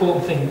most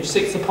important thing which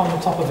sits upon the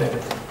top of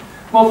everything.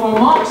 Well, from a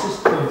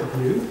Marxist point of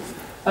view,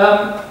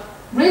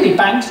 really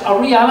banks are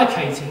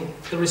reallocating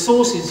the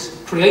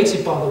resources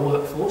created by the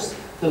workforce,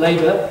 the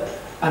labour,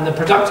 and the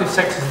productive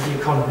sectors of the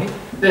economy.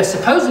 They're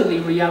supposedly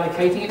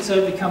reallocating it so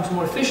it becomes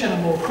more efficient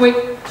and more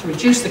quick to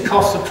reduce the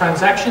costs of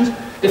transactions.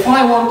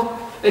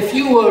 If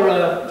you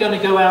were going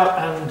to go out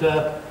and,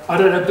 I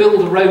don't know,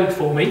 build a road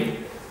for me,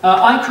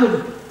 I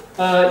could,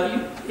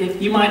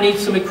 if you might need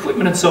some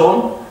equipment and so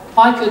on,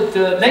 I could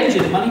lend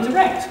you the money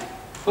direct.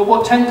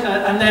 But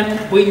and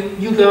then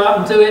you go out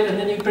and do it, and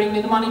then you bring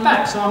me the money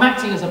back. So I'm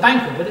acting as a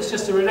banker, but it's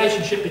just a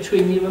relationship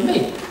between you and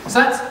me. So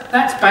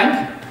that's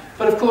banking.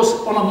 But of course,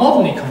 on a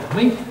modern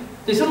economy,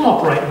 it doesn't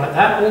operate like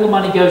that. All the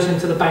money goes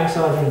into the banks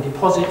either in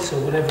deposits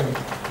or whatever,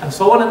 and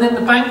so on. And then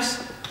the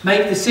banks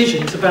make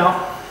decisions about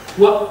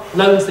what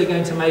loans they're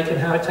going to make and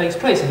how it takes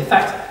place. And in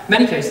fact, in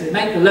many cases, they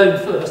make the loan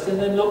first and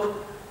then look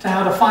to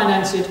how to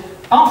finance it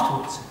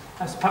afterwards.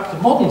 That's perhaps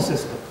the modern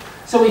system.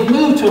 So we've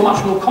moved to a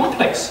much more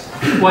complex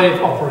way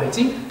of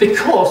operating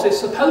because it's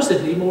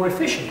supposedly more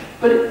efficient.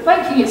 But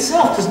banking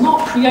itself does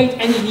not create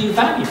any new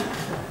value.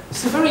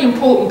 It's a very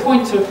important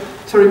point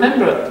to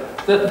remember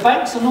that the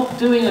banks are not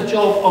doing a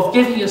job of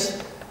giving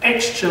us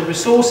extra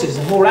resources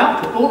and more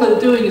output. All they're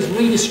doing is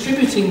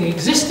redistributing the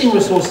existing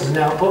resources and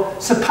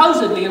output,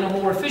 supposedly in a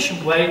more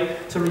efficient way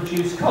to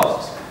reduce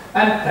costs.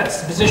 And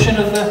that's the position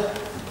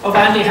of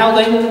Andy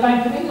Haldane and the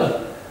Bank of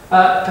England,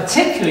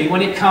 particularly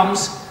when it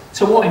comes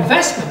to what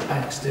investment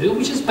banks do,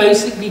 which is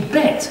basically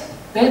bet.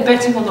 They're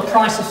betting on the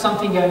price of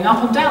something going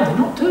up and down. They're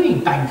not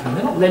doing banking.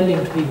 They're not lending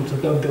to people to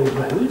go and build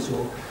roads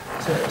or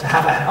to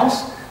have a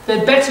house.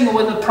 They're betting on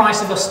whether the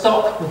price of a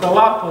stock will go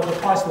up, whether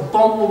the price of a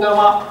bond will go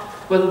up,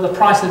 whether the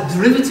price of the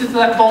derivative of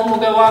that bond will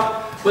go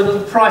up, whether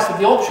the price of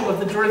the option of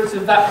the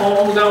derivative of that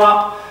bond will go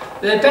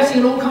up. They're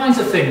betting on all kinds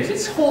of things.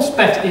 It's horse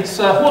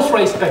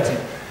race betting.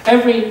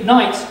 Every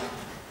night,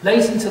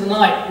 late into the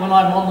night, when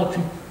I'm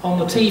on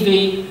the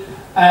TV,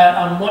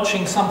 I'm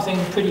watching something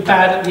pretty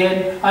bad at the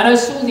end, I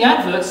notice all the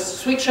adverts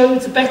switch over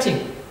to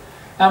betting.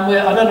 And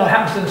I don't know what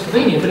happens in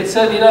Slovenia, but it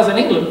certainly does in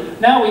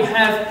England. Now we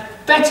have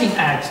betting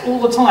ads all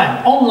the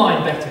time,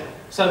 online betting.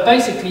 So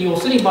basically you're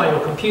sitting by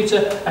your computer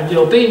and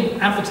you're being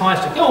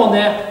advertised to go on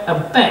there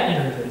and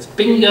bet, whether it's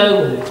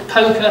bingo, whether it's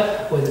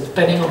poker, whether it's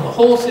betting on the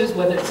horses,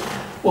 whether it's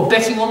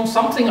betting on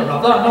something or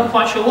other. I'm not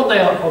quite sure what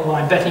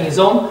online betting is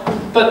on,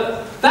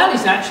 but that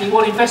is actually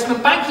what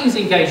investment banking is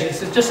engaged in.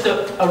 It's just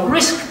a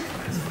risk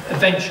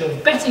venture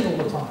of betting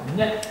all the time. And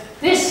yet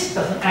this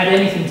doesn't add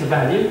anything to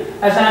value.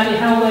 As Andy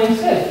Haldane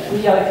said,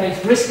 it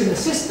reallocates risk in the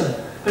system,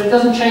 but it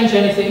doesn't change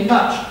anything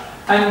much.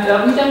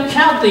 And we don't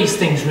count these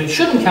things, we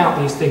shouldn't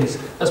count these things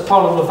as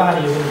part of the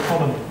value of the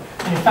economy.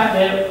 And in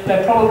fact,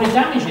 they're probably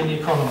damaging the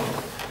economy.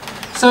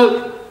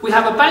 So we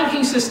have a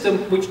banking system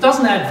which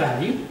doesn't add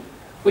value,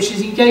 which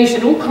is engaged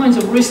in all kinds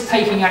of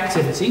risk-taking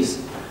activities,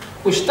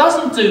 which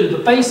doesn't do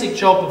the basic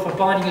job of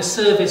providing a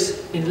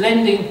service in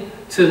lending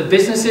to the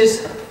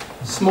businesses,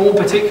 small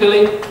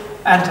particularly,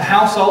 and to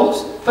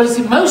households, but it's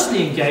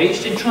mostly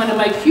engaged in trying to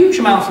make huge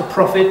amounts of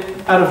profit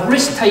out of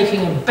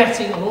risk-taking and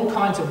betting on all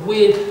kinds of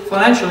weird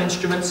financial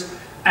instruments,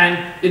 and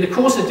in the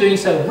course of doing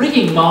so,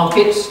 rigging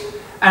markets,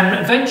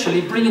 and eventually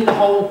bringing the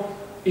whole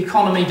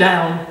economy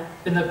down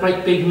in the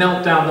great big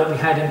meltdown that we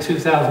had in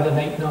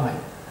 2008-9.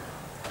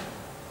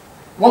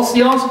 What's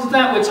the answer to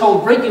that? We're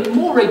told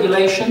more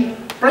regulation,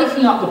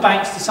 breaking up the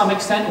banks to some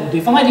extent, or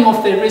dividing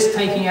off their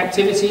risk-taking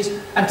activities,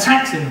 and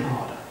taxing them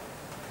harder.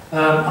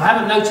 I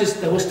haven't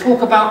noticed, there was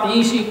talk about the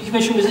EC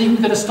Commission was even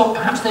going to stop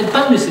perhaps their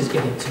bonuses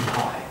getting too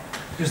high,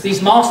 because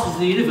these masters of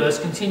the universe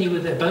continue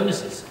with their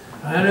bonuses.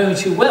 And I know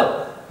too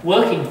well,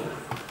 working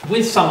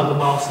with some of the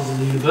masters of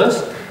the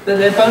universe, that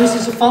their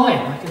bonuses are fine.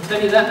 I can tell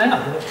you that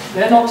now.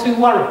 They're not too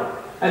worried.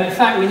 And in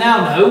fact, we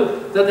now know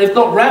that they've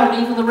got round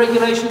even the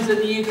regulations that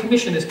the EU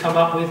Commission has come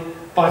up with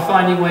by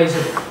finding ways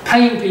of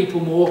paying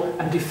people more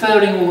and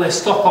deferring all their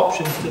stock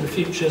options to the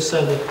future,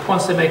 so that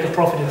once they make a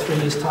profit in 3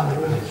 years' time,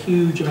 they'll earn a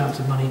huge amount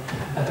of money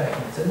back.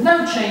 So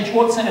no change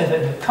whatsoever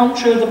in the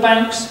culture of the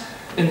banks,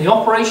 in the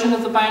operation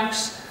of the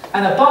banks,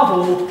 and above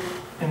all,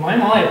 in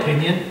my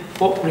opinion,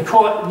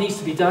 what needs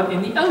to be done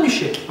in the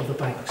ownership of the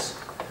banks.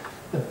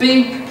 The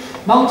big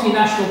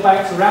multinational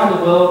banks around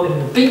the world in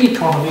the big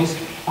economies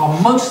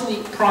are mostly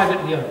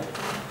privately owned.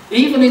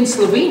 Even in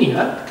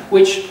Slovenia,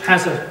 which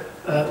has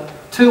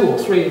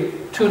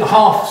two and a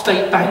half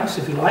state banks,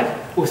 if you like,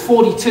 with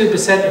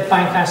 42% of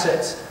bank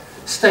assets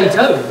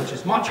state-owned, which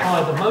is much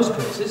higher than most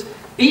places,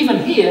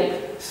 even here,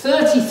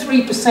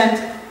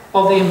 33%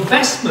 of the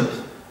investment,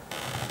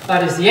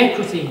 that is the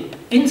equity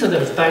into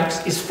those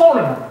banks, is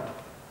foreign-owned.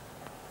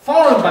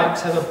 Foreign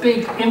banks have a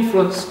big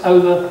influence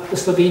over the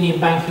Slovenian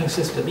banking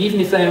system, even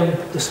if they own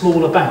the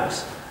smaller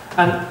banks.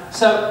 And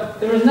so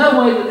there is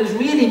no way that there's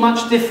really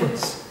much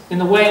difference in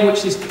the way in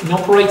which it's been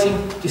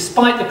operating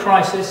despite the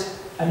crisis,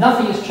 and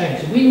nothing has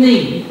changed. We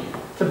need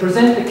to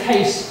present the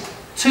case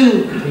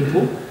to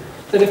people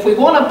that if we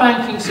want a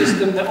banking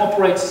system that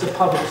operates as a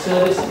public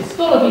service, it's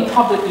got to be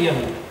publicly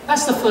owned.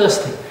 That's the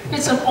first thing.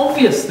 It's an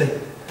obvious thing,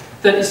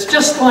 that it's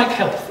just like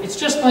health, it's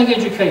just like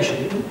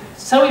education.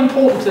 It's so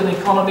important to an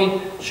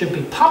economy, it should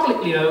be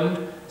publicly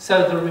owned,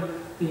 so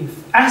the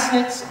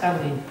assets and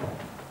the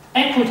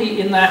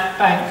equity in that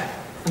bank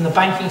and the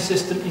banking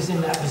system is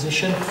in that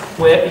position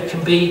where it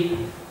can be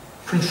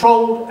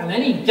controlled, and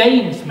any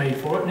gains made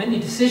for it and any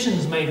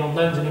decisions made on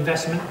loans and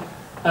investment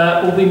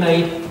will be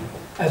made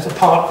as a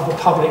part of the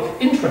public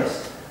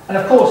interest. And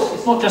of course,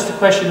 it's not just a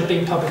question of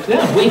being publicly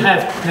owned. We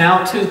have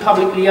now two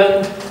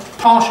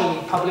partially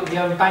publicly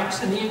owned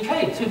banks in the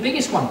UK, two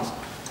biggest ones.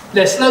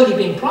 They're slowly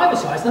being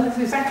privatised, and that's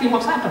exactly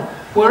what's happened.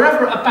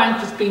 Wherever a bank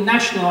has been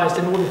nationalised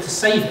in order to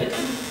save it,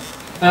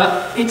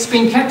 it's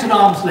been kept at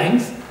arm's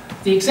length.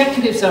 The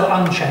executives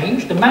are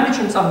unchanged, the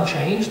management's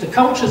unchanged, the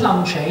culture's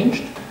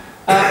unchanged.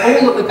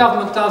 All that the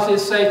government does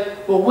is say,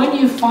 well, when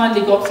you've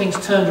finally got things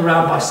turned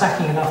around by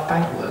sacking enough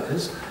bank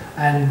workers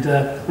and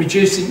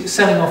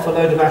selling off a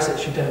load of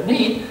assets you don't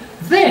need,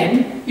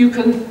 then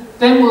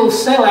we'll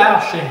sell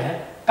our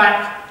share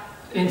back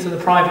into the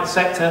private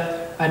sector,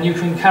 and you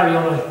can carry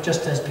on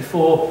just as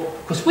before,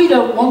 because we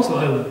don't want to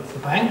own the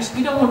banks,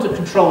 we don't want to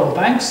control the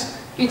banks.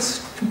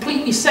 It's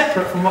completely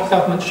separate from what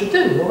government should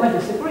do. Well, I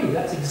disagree.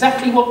 That's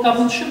exactly what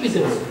government should be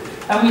doing.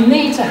 And we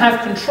need to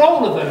have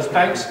control of those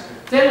banks,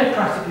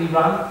 democratically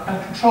run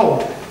and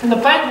controlled. And the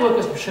bank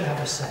workers should have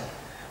a say.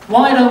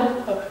 Why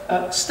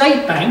don't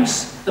state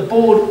banks, the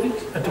board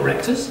of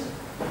directors,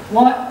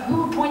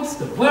 who appoints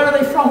them? Where are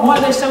they from? Why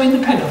are they so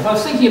independent? I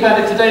was thinking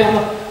about it today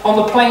on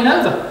the plane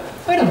over.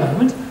 Wait a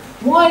moment.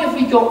 Why have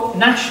we got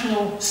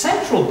national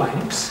central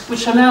banks,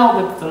 which are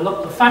now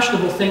the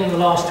fashionable thing in the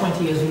last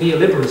 20 years of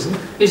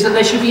neoliberalism, is that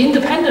they should be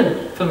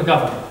independent from the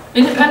government,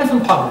 independent from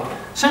the public.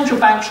 Central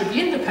banks should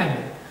be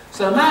independent.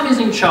 So the man who's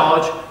in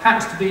charge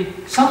happens to be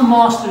some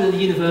master of the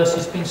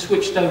university who's been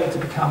switched over to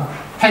become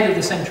head of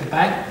the central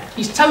bank.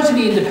 He's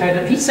totally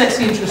independent. He sets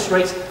the interest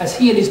rates as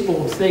he and his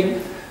board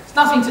think. It's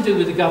nothing to do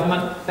with the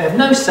government. They have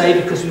no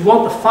say, because we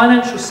want the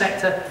financial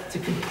sector to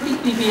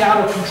completely be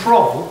out of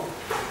control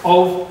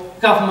of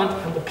government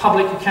and the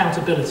public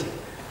accountability.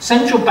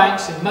 Central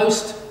banks in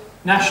most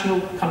national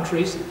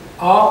countries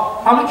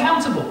are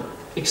unaccountable,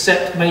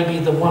 except maybe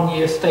the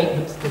one-year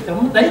statements of the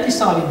government. They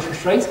decide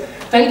interest rates.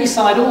 They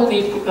decide all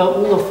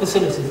the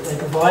facilities that they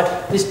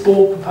provide. This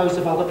board composed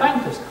of other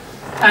bankers.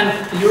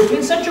 And the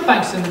European Central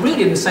Bank's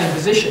really in the same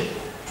position.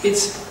 It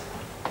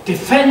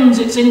defends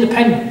its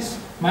independence.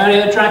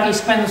 Mario Draghi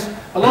spends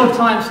a lot of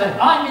time saying,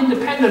 I'm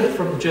independent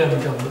from the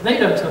German government. They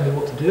don't tell me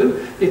what to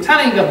do. The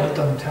Italian government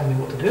doesn't tell me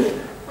what to do.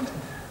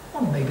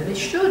 Well, maybe they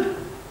should.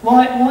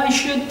 Why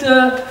should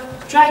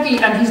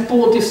Draghi and his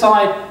board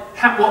decide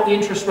what the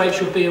interest rate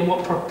should be and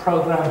what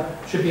programme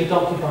should be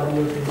adopted by the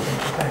European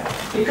Central Bank?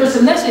 Because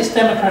unless it's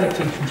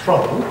democratically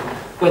controlled,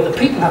 where the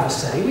people have a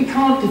say, we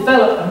can't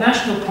develop a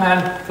national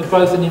plan for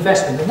growth and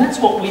investment. And that's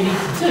what we need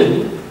to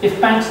do if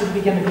banks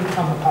are going to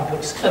become a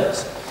public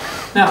service.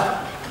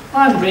 Now,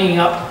 I'm bringing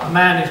up a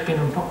man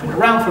who's not been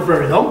around for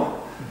very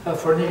long,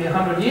 for nearly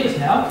 100 years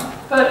now,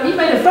 but he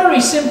made a very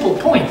simple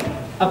point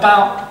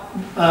about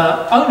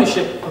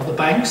ownership of the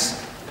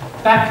banks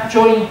back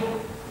during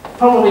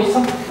probably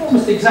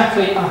almost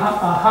exactly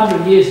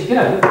 100 years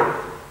ago,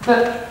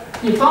 that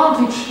the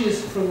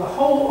advantages for the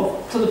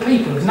whole to the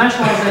people of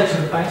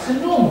nationalisation of banks are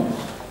enormous.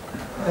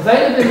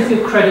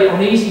 Availability of credit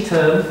on easy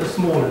terms for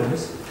small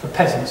owners, for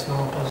peasants,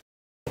 not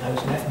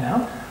those left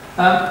now,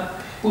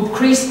 would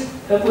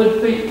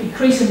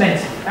increase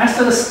immensely. As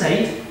to the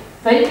state,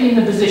 they'd be in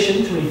a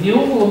position to review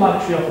all the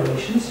monetary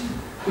operations,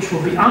 which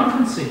will be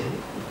unconcealed,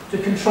 to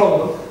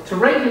control them, to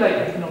regulate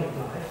economic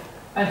life,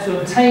 and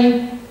to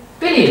obtain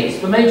billions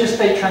for major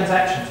state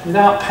transactions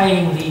without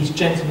paying these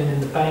gentlemen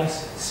in the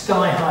banks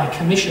sky-high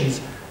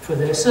commissions for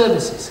their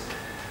services.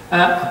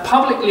 A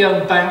publicly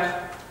owned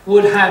bank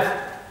would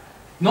have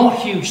not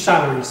huge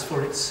salaries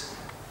for its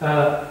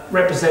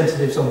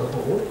representatives on the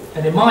board,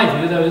 and in my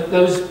view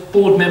those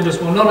board members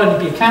will not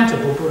only be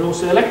accountable but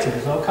also elected,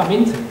 as I'll come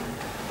into.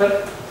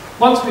 But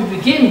once we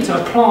begin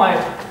to apply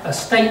a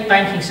state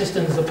banking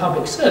system as a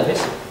public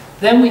service,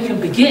 then we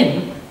can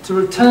begin to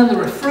return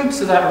the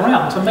fruits of that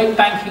around, to make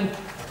banking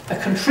a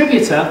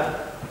contributor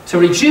to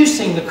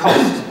reducing the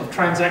cost of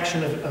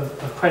transaction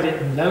of credit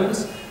and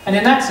loans, and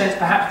in that sense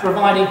perhaps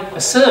providing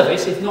a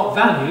service, if not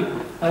value,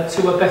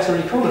 to a better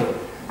economy.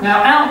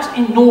 Now, out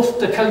in North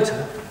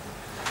Dakota,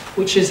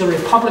 which is a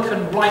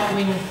Republican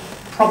right-wing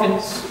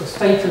province or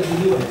state of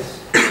the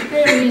US,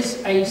 there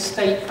is a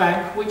state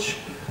bank which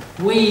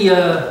we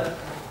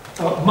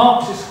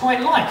Marxists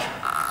quite like,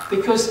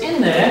 because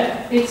in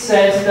there it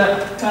says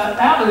that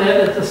out of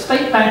there that the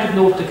State Bank of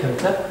North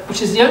Dakota,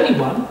 which is the only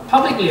one,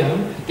 publicly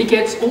owned, it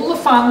gets all the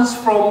funds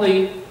from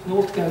the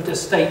North Dakota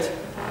state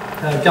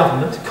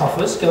government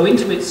coffers, go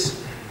into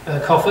its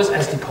coffers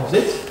as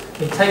deposits.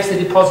 It takes the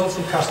deposits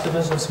of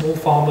customers and small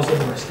farmers and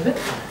the rest of it.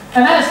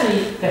 And as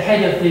the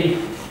head of the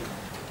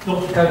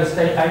North Dakota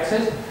State Bank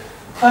says,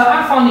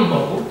 our funding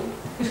model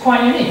is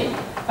quite unique.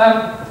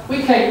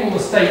 We take all the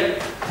state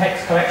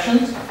tax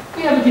collections,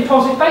 we have a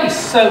deposit base.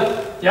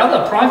 So the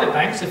other private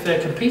banks, if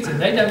they're competing,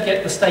 they don't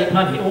get the state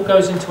money. It all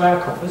goes into our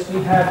coffers.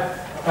 We have,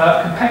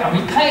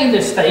 we pay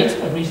the state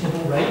a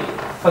reasonable rate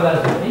for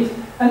those monies.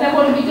 And then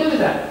what do we do with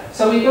that?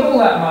 So we got all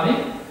that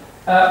money.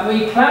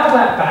 We plough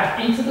that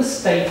back into the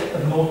state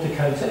of North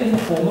Dakota in the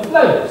form of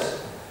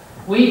loans.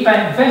 We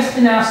invest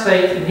in our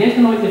state in the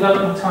economic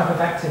development type of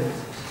activities.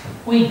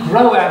 We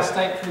grow our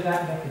state through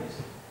that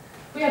mechanism.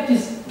 We have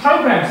these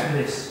programs for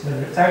this,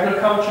 whether it's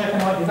agriculture,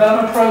 economic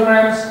development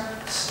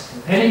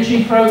programs,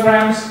 energy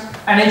programs,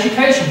 and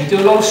education. We do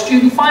a lot of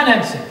student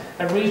financing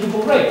at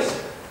reasonable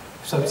rates.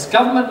 So it's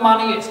government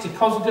money, it's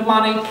deposited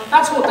money,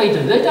 that's what they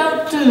do. They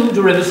don't do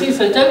derivatives,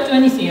 they don't do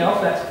anything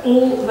else, that's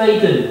all they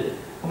do.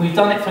 And we've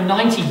done it for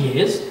 90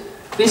 years.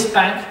 This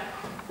bank,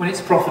 when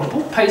it's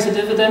profitable, pays a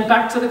dividend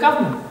back to the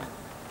government,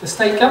 the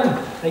state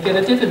government. They get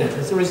a dividend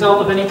as a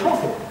result of any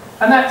profit.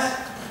 And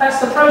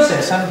that's the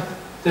process. And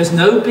there's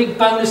no big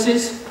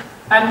bonuses,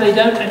 and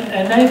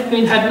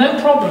they've had no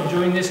problem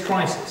during this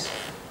crisis.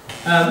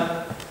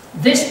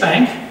 This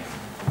bank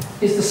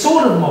is the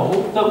sort of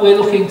model that we're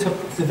looking to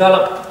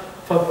develop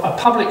for a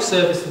public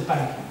service of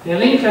banking. The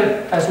Linke,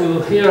 as we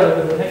will hear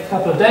over the next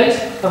couple of days,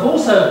 have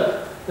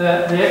also,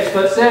 the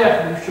experts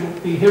there, we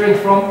should be hearing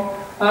from,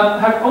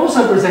 have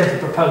also presented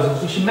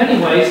proposals which in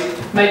many ways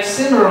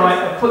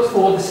puts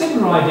forward the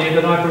similar idea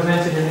that I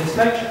presented in this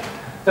lecture,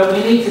 that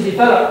we need to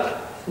develop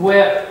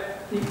where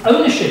the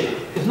ownership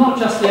is not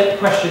just the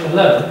question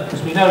alone,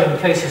 because we know in the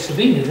case of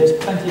Slovenia there's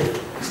plenty of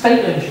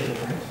state ownership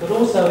of banks, but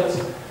also it's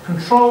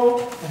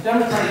control and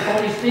democratic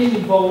bodies being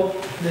involved,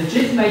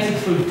 legitimated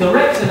through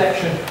direct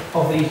election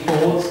of these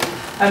boards,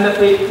 and that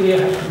we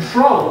have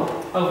control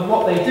over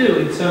what they do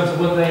in terms of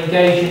whether they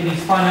engage in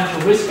these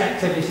financial risk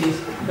activities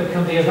that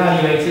can be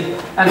evaluated,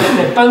 and that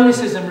their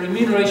bonuses and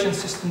remuneration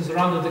systems are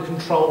under the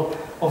control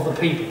of the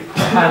people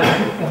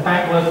and the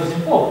bank workers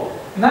involved.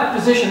 And that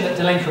position that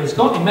Delenka has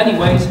got in many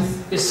ways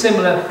is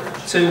similar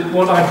to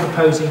what I'm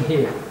proposing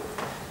here.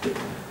 I'd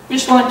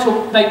just like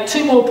to make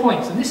two more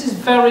points, and this is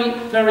very,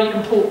 very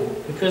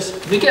important, because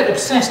if we get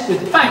obsessed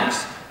with the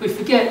banks, we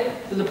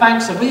forget that the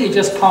banks are really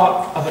just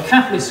part of a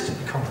capitalist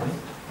economy,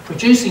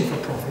 producing for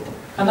profit,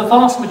 and the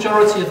vast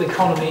majority of the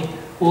economy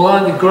will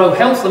either grow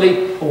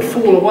healthily or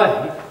fall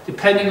away,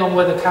 depending on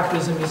whether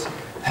capitalism is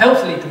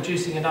healthily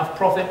producing enough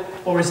profit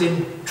or is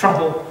in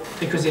trouble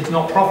because it's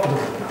not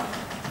profitable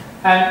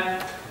enough.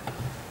 And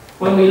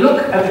when we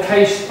look at the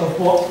case of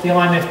what the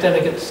IMF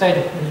delegate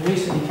said when he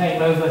recently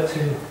came over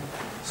to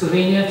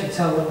Slovenia to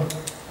tell them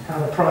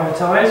how to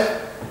privatise,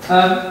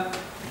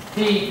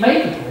 he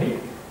made the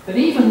point that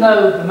even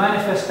though the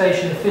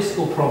manifestation of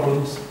fiscal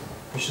problems,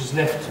 which has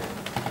left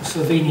the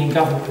Slovenian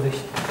government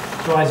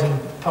with a rising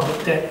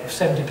public debt of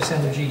 70%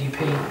 of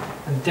GDP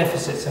and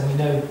deficits, and we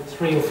know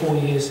 3 or 4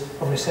 years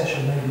of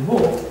recession, maybe more,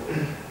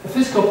 the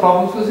fiscal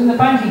problems was in the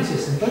banking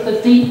system, but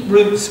the deep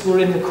roots were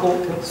in the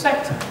corporate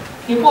sector.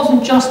 It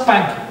wasn't just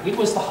banking, it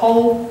was the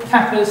whole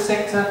capitalist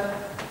sector,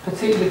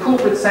 particularly the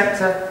corporate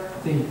sector,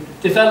 the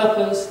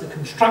developers, the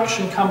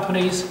construction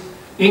companies,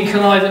 in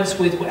connivance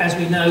with, as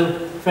we know,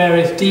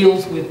 various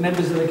deals with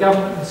members of the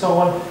government and so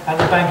on, and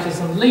the bankers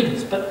and the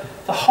leaders. But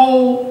the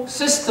whole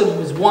system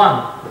was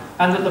one,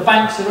 and that the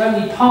banks are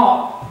only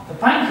part. The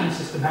banking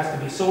system has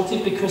to be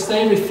sorted because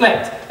they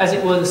reflect, as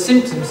it were, the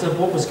symptoms of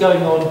what was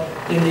going on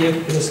in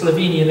the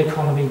Slovenian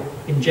economy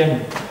in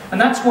general.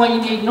 And that's why you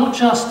need not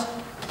just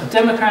a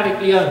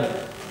democratically owned,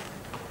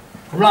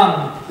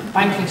 run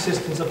banking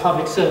system as a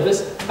public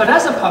service, but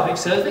as a public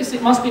service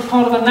it must be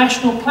part of a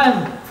national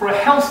plan for a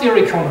healthier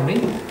economy,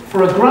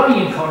 for a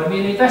growing economy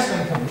and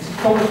investment economy. It's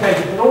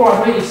complicated, but all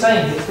I'm really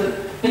saying is that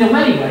in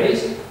many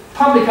ways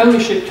public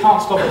ownership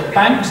can't stop at the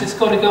banks, it's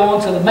got to go on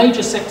to the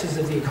major sectors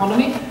of the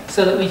economy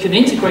so that we can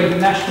integrate a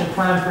national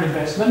plan for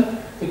investment,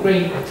 the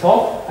green at the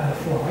top and the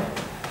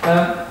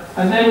fly.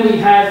 And then we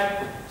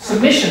have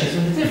submissions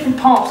in the different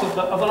parts of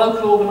a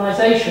local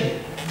organisation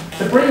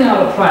to bring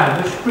out a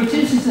plan which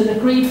produces an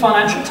agreed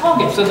financial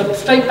target, so the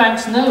state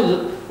banks know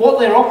that what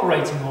they're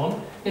operating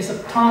on is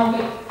a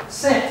target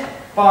set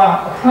by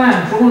a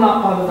plan drawn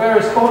up by the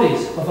various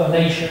bodies of a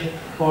nation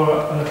or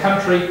a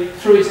country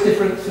through its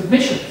different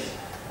submissions.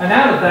 And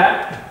out of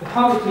that, the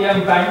publicly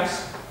owned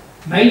banks,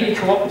 maybe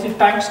cooperative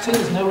banks too,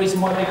 there's no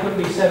reason why they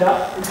couldn't be set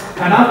up,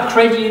 and other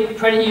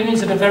credit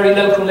unions at a very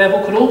local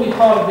level could all be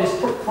part of this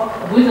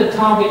with a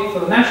target for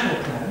the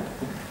national plan,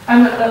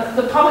 and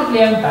the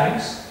publicly owned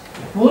banks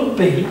would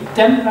be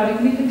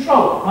democratically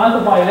controlled,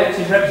 either by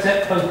elected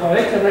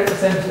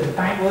representatives of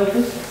bank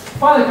workers,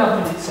 by the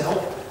government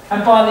itself,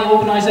 and by the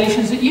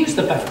organisations that use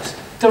the banks,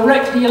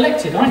 directly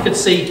elected. I could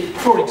see,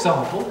 for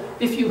example,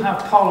 if you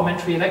have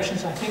parliamentary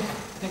elections, I think,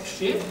 next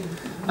year,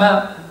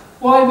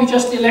 why are we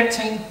just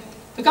electing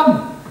the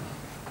government?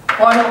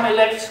 Why don't we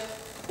elect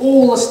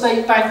all the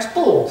state banks'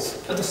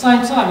 boards at the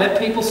same time? Let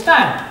people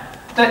stand.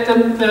 Let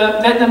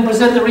them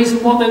present the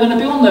reason what they're going to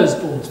be on those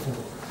boards for.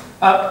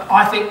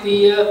 I think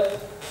the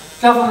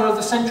governor of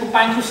the Central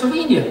Bank of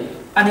Slovenia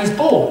and his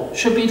board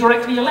should be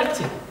directly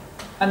elected,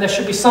 and they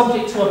should be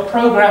subject to a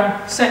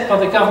programme set by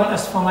the government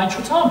as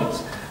financial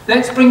targets.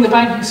 Let's bring the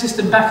banking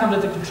system back under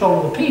the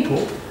control of the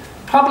people,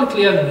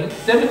 publicly owned,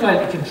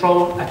 democratically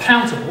controlled,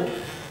 accountable,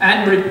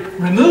 and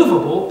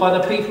removable by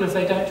the people if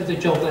they don't do the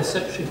job they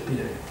should be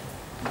doing.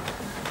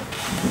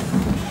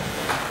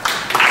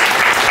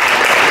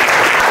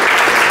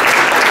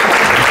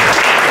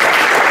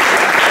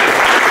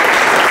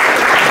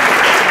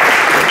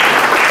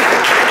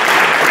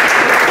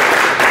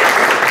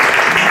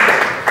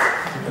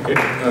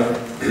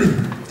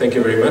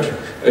 Thank you very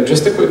much.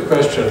 Just a quick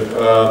question.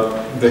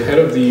 The head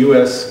of the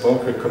US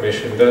Volcker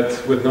Commission,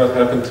 that would not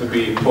happen to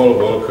be Paul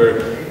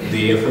Volcker,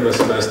 the infamous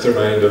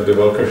mastermind of the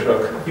Volcker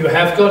shock? You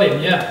have got him,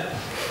 yeah.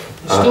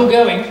 He's still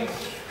going.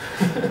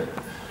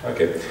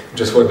 Okay,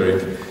 just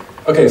wondering.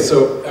 Okay,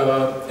 so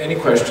any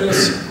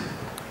questions?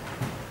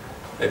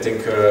 I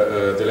think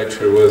the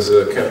lecture was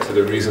kept at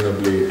a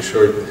reasonably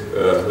short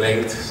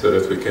length so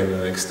that we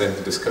can extend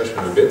the discussion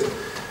a bit.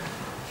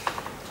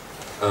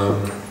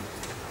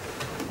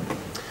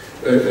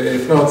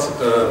 If not,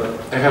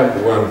 I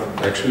have one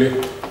actually.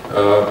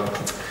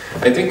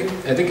 I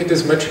think it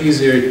is much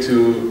easier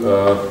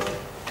to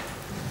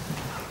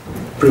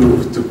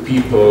prove to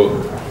people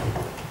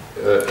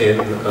in,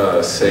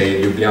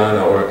 say,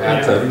 Ljubljana or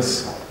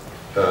Athens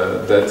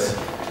that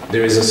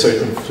there is a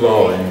certain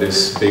flaw in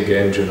this big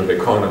engine of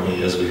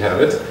economy as we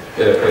have it,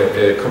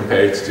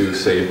 compared to,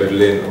 say,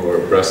 Berlin or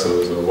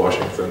Brussels or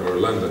Washington or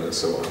London and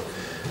so on.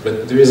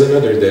 But there is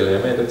another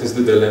dilemma, and that is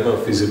the dilemma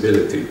of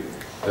feasibility.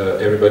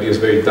 Everybody is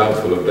very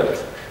doubtful of that.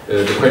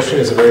 The question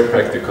is a very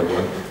practical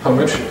one. How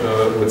much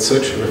would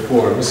such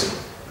reforms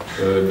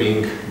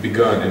being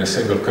begun in a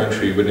single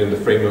country within the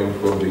framework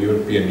of the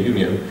European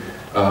Union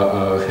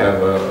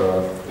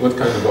what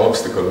kind of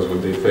obstacles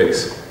would they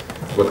face?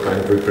 What kind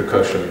of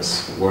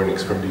repercussions,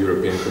 warnings from the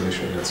European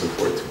Commission and so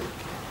forth?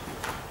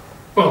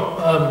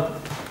 Well,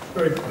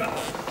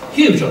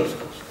 huge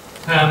obstacles.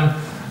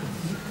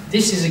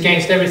 This is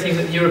against everything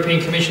that the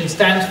European Commission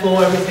stands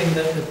for, everything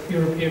that the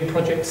European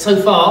project so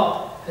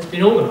far has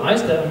been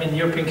organised. I mean, the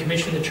European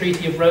Commission, the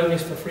Treaty of Rome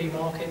is for free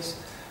markets.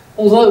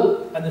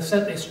 Although, and the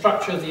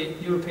structure of the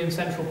European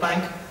Central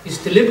Bank is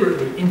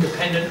deliberately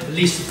independent, at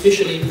least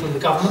officially, from the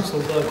governments,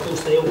 although of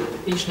course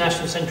each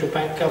national central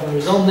bank governor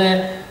is on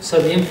there,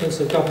 so the influence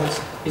of governments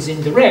is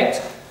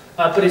indirect,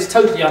 but it's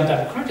totally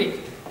undemocratic.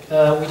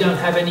 We don't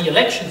have any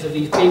elections of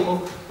these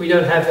people. We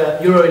don't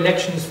have Euro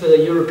elections for the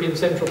European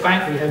Central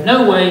Bank. We have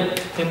no way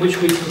in which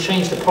we can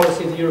change the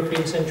policy of the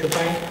European Central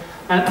Bank,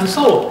 and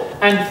so on.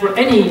 And for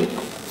any,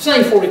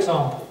 say for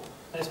example,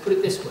 let's put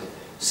it this way,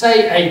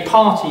 say a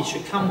party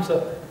should come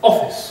to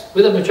office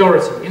with a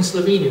majority in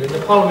Slovenia in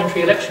the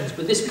parliamentary elections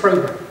with this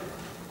programme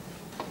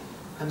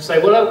and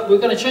say, well, we're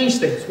going to change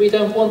things. We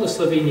don't want the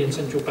Slovenian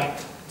Central Bank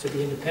to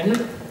be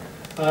independent.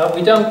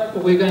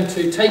 We're going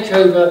to take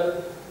over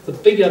the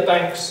bigger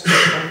banks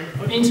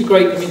and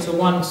integrate them into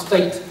one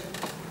state,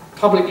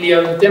 publicly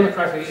owned,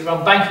 democratically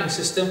run banking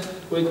system.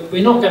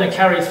 We're not going to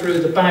carry through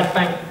the bad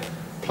bank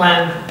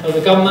plan of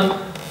the government.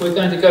 We're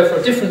going to go for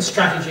a different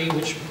strategy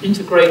which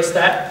integrates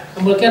that,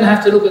 and we're going to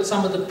have to look at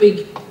some of the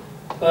big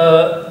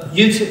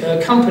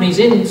companies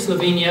in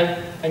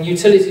Slovenia and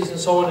utilities and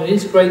so on and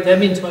integrate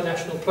them into a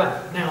national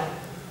plan. Now,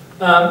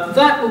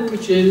 that would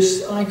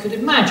produce, I could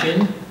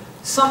imagine,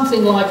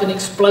 something like an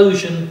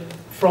explosion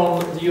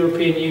from the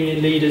European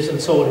Union leaders and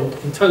so on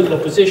in total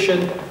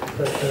opposition.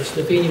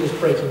 Slovenia was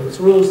breaking its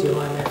rules, the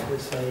IMF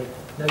would say,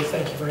 no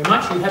thank you very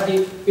much.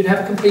 You'd have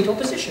a complete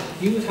opposition.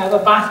 You would have a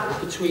battle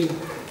between,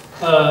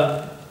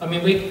 I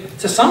mean,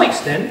 to some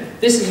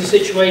extent, this is a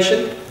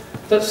situation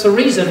that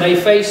Syriza may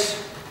face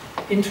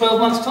in 12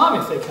 months'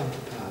 time if they come to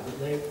power.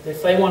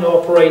 If they want to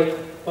operate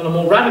on a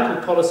more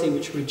radical policy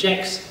which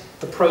rejects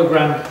the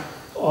programme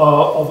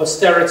of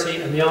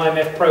austerity and the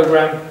IMF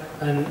programme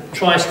and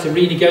tries to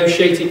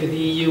renegotiate it with the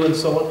EU and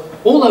so on,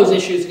 all those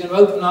issues are going to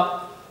open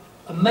up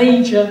a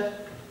major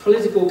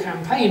political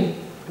campaign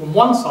from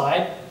one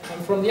side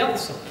and from the other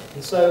side.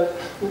 And so,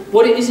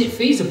 is it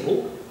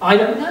feasible? I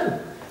don't know.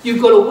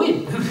 You've got to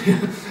win.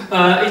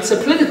 It's a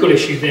political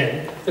issue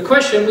then. The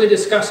question we're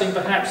discussing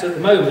perhaps at the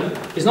moment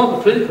is not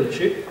the political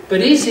issue, but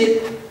is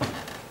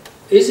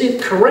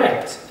it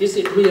correct? Is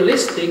it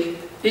realistic?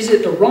 Is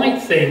it the right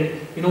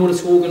thing in order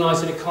to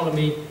organise an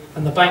economy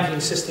and the banking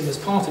system as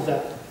part of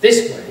that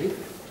this way?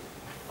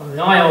 I mean,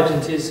 my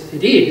argument is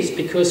it is,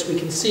 because we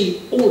can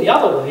see all the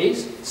other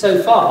ways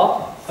so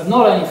far have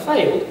not only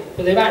failed,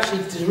 but they've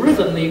actually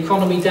driven the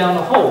economy down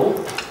a hole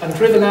and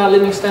driven our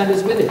living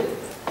standards with it.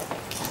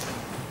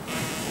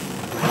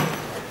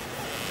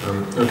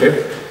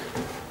 Okay.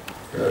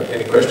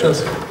 Any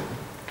questions?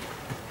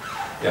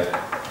 Yeah.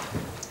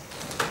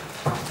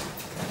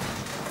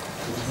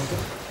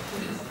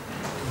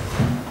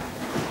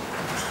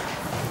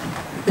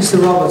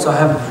 Mr. Roberts, I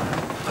have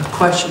a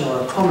question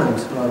or a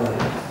comment, rather.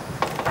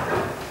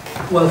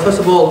 Well, first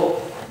of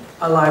all,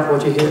 I like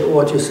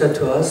what you said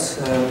to us,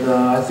 and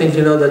I think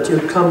you know that you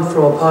come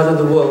from a part of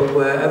the world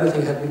where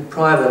everything had been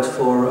private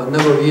for a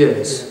number of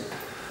years.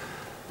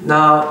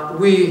 Now,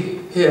 we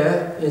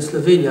here in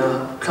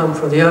Slovenia come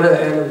from the other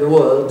end of the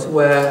world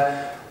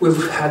where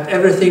we've had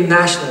everything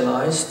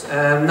nationalized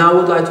and now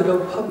would like to go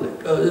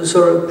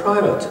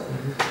private.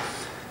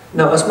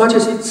 Now, as much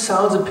as it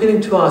sounds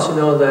appealing to us, you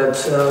know,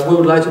 that we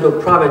would like to go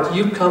private,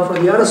 you come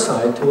from the other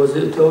side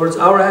towards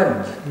our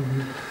end.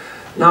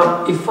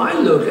 Now, if I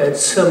look at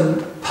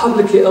some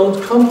publicly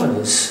owned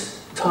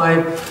companies,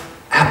 type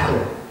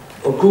Apple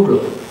or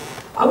Google,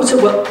 I would say,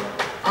 well,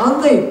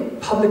 aren't they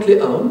publicly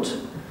owned?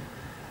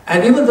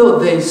 And even though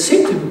they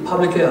seem to be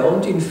publicly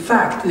owned, in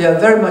fact, they are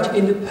very much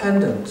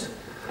independent.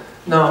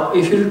 Now,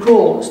 if you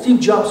recall, Steve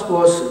Jobs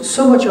was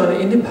so much an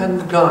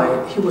independent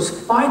guy, he was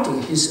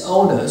fighting his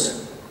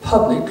owners,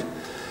 public,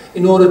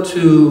 in order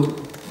to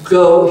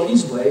go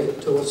his way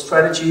towards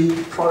strategy,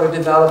 product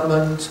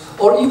development,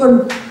 or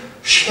even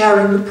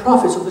sharing the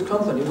profits of the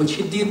company, which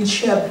he didn't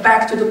share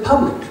back to the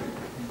public.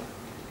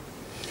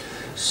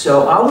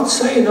 So I would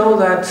say, you know,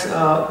 that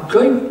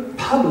going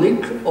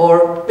public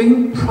or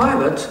being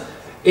private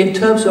in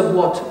terms of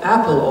what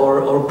Apple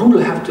or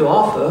Google have to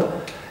offer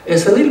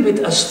is a little bit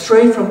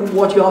astray from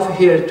what you offer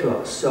here to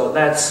us. So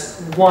that's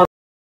one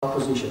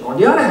position. On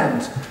the other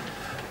hand,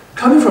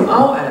 coming from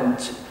our end,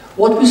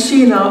 what we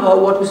see now,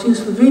 or what we see in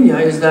Slovenia,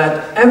 is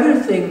that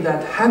everything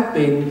that had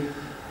been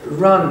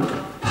run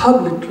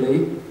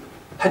publicly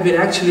had been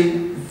actually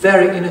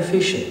very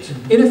inefficient.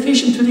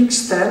 Inefficient to the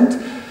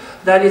extent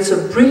that it's a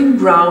breeding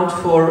ground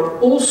for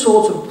all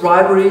sorts of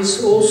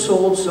briberies, all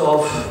sorts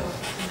of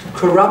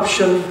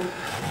corruption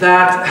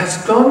that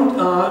has gone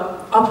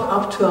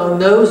up to our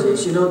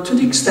noses, you know, to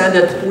the extent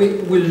that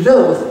we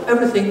loathe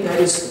everything that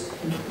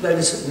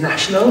is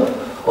national,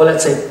 or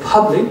let's say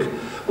public,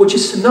 which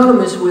is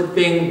synonymous with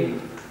being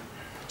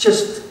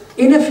just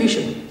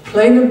inefficient,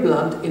 plain and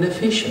blunt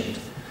inefficient.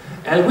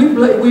 And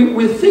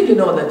we think, you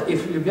know, that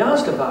if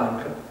Ljubljanska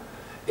Bank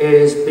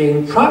is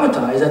being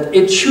privatized, that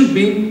it should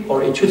be,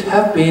 or it should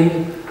have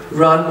been,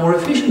 run more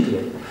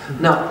efficiently.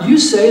 Now, you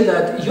say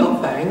that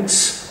your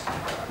banks,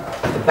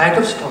 the Bank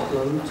of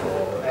Scotland,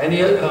 or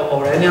any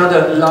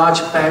other large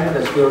bank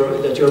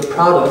that you're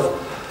proud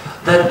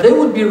of, that they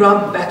would be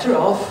run better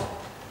off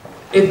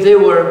if they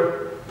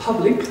were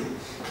public.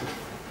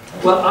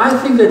 Well, I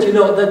think that, you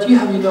know, that you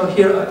have, you know,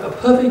 here a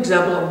perfect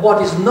example of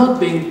what is not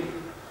being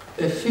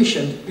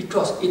efficient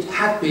because it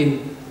had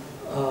been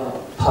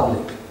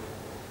public.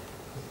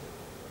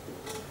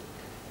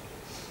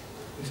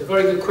 It's a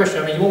very good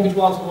question. I mean, you want me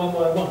to answer one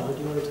by one, or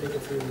do you want to take a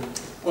few?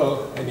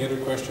 Well, any other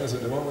questions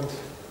at the moment?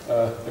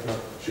 If not,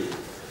 shoot.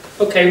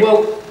 Okay,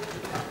 well,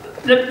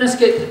 let's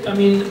get, I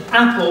mean,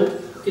 Apple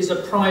is a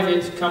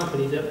private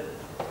company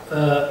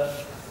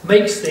that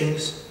makes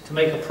things to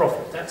make a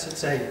profit. That's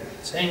its aim.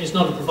 Its aim is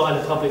not to provide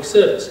a public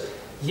service.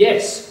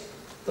 Yes,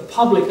 the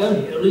public own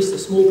it, at least a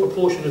small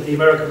proportion of the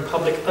American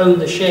public own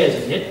the shares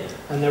in it,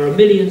 and there are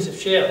millions of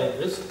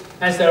shareholders,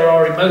 as there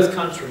are in most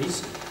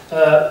countries,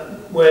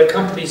 where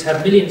companies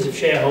have millions of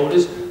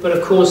shareholders, but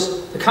of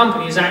course the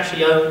company is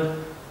actually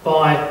owned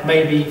by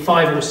maybe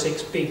 5 or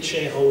 6 big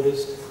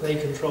shareholders. They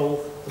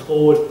control the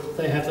board,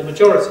 they have the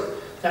majority.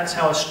 That's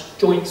how a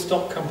joint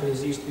stock company,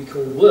 as it used to be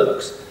called,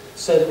 works,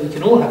 so that we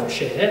can all have a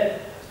share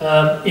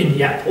in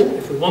the Apple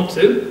if we want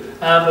to,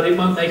 but it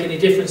won't make any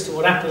difference to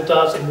what Apple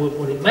does and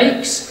what it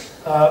makes,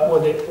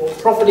 what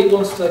profit it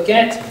wants to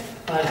get,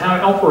 and how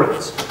it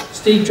operates.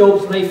 Steve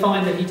Jobs may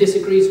find that he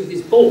disagrees with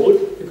his board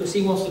because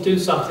he wants to do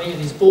something, and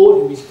his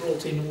board, who he's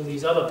brought in all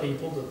these other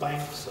people, the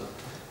banks,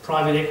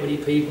 private equity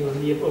people,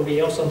 and everybody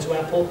else onto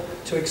Apple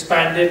to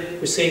expand it.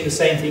 We're seeing the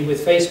same thing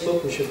with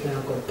Facebook, which has now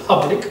gone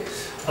public.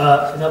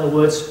 In other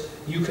words,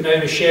 you can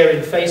own a share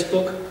in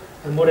Facebook,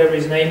 and whatever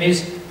his name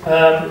is,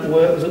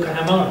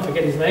 I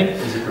forget his name.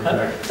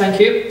 Thank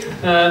you.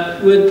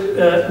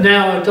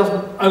 Now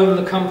doesn't own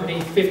the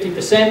company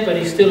 50%, but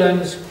he still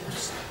owns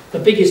the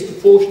biggest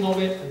proportion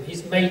of it, and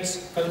his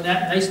mates own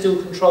that, and they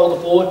still control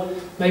the board.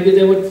 Maybe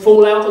they would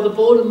fall out of the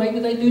board, and maybe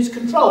they lose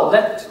control.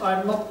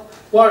 I'm not.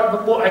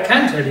 What I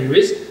can tell you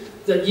is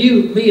that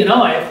you, me, and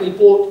I, if we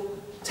bought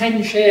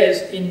 10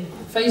 shares in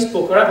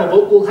Facebook or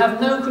Apple, will have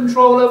no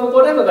control over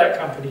whatever that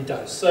company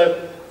does.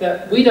 So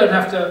that we don't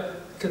have to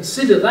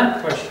consider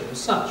that question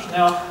as such.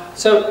 Now,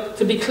 so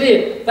to be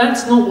clear,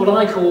 that's not what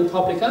I call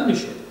public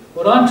ownership.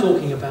 What I'm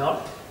talking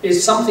about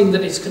is something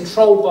that is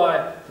controlled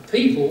by the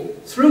people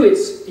through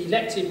its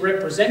elected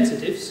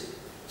representatives,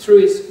 through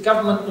its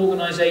government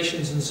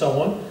organisations and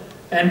so on,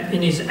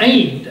 and is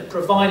aimed at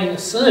providing a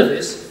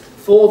service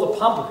for the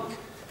public.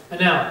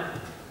 And now,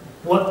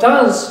 what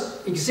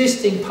does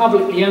existing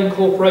publicly owned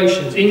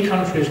corporations in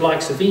countries like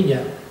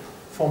Slovenia,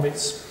 from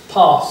its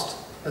past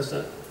as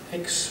an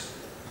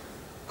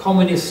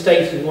ex-communist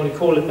state, if you want to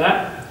call it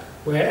that,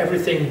 where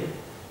everything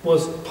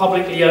was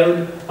publicly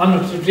owned, under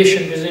the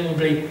tradition,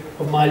 presumably,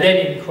 of my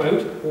Lenin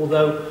quote,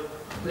 although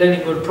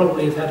Lenin would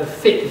probably have had a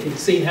fit if he'd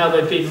seen how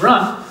they'd been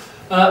run,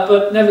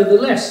 but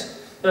nevertheless,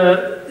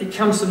 it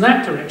comes from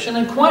that direction,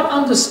 and quite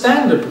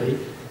understandably,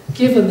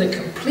 given the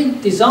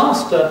complete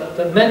disaster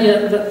that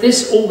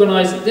this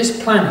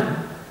planning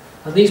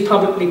and these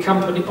publicly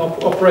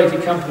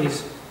operated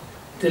companies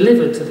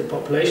delivered to the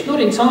population, not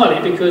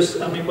entirely, because,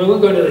 I mean, we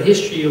won't go into the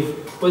history of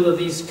whether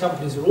these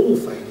companies are all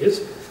failures,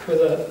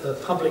 whether the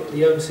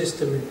publicly owned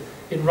system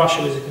in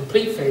Russia is a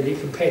complete failure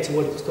compared to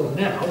what it's got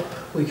now.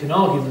 We can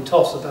argue the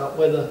toss about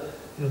whether,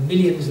 you know,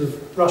 millions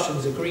of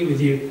Russians agree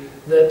with you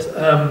that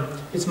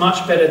it's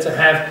much better to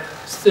have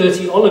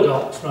 30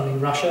 oligarchs running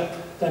Russia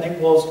than it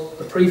was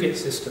the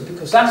previous system,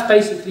 because that's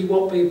basically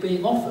what we're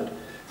being offered.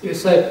 You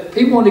say,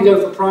 people want to go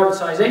for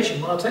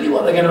privatisation. Well, I'll tell you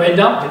what they're going to end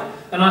up with.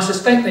 and I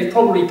suspect they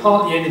probably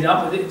partly ended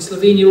up with it in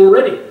Slovenia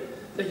already,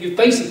 that you've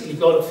basically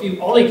got a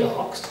few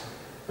oligarchs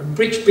and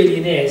rich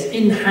billionaires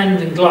in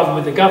hand and glove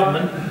with the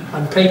government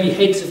and maybe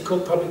heads of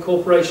public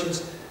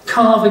corporations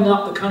carving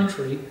up the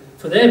country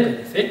for their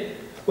benefit,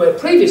 where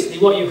previously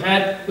what you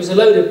had was a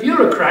load of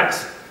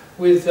bureaucrats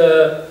with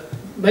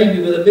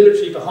maybe with a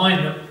military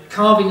behind them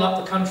carving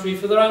up the country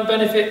for their own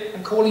benefit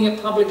and calling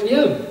it publicly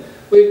owned.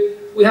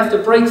 We have to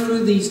break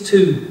through these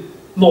two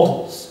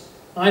models.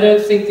 I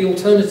don't think the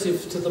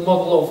alternative to the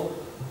model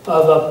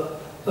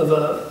of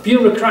a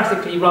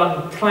bureaucratically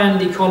run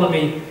planned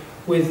economy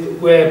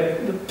where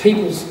the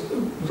people's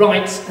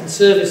rights and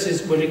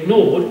services were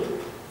ignored.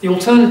 The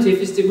alternative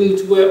is to move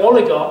to where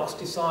oligarchs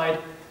decide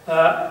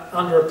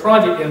under a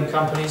privately owned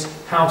companies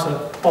how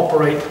to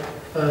operate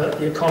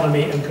the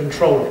economy and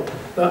control it.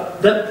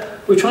 But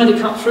we're trying to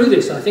cut through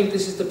this. I think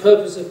this is the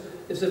purpose of.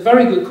 It's a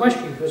very good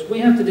question, because we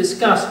have to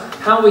discuss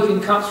how we can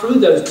cut through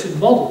those two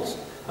models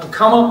and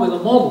come up with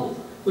a model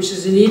which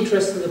is in the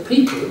interest of the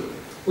people,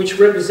 which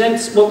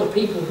represents what the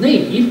people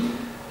need,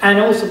 and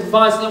also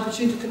provides the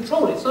opportunity to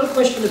control it. It's not a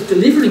question of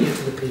delivering it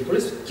to the people,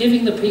 it's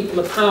giving the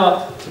people the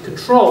power to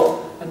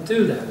control and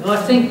do that. And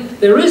I think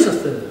there is a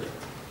third.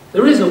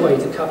 There is a way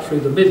to cut through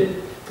the middle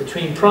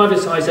between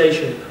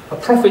privatisation, a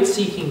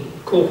profit-seeking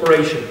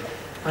corporation,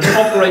 and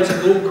operating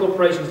all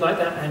corporations like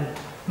that, and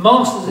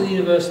masters of the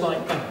universe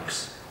like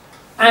banks,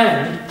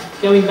 and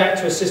going back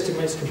to a system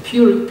where it's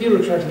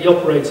bureaucratically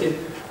operated,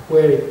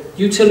 where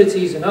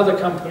utilities and other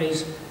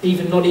companies,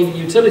 not even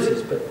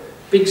utilities, but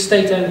big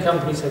state-owned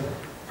companies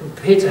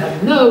appear to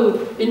have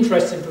no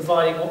interest in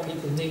providing what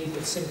people need,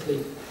 but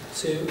simply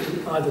to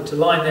either to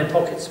line their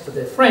pockets for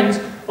their friends,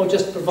 or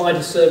just provide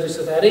a service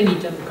without any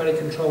democratic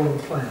control and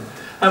plan.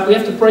 And we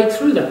have to break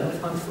through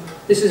that.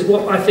 This is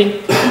what I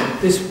think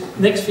this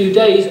next few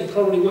days, and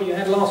probably what you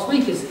had last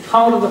week, is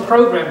part of the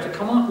programme, to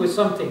come up with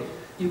something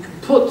you can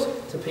put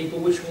to people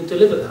which will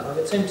deliver that. I've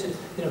attempted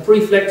in a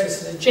brief lecture to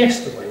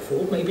suggest the way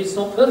forward. Maybe it's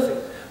not perfect.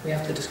 We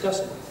have to discuss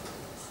it.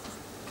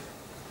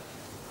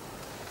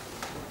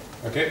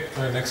 Okay,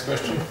 next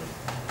question.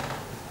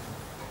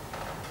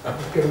 I'm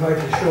just going to make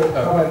a short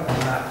comment on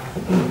that.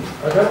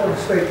 I don't want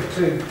to speak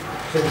too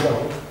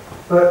long,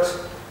 but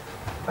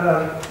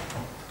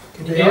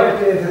the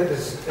idea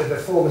that the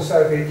former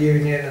Soviet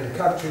Union and the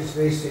countries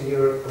of Eastern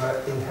Europe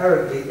were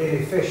inherently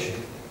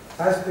inefficient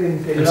has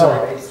been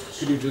denied.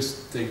 Could you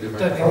just take the Don't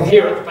microphone? think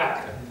here at the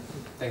back.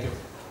 Thank you.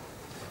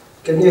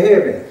 Can you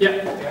hear me?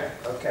 Yeah.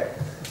 Okay.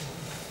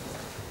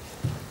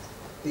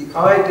 The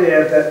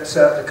idea that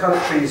the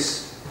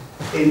countries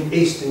in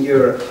Eastern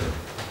Europe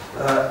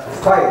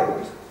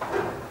failed,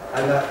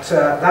 and that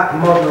that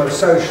model of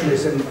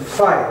socialism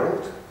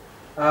failed,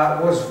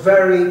 was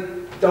very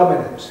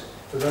dominant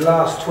for the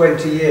last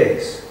 20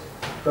 years.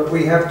 But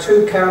we have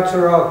two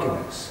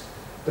counter-arguments.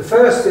 The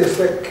first is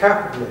that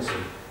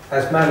capitalism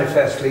has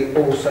manifestly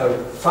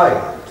also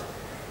failed.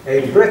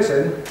 In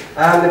Britain,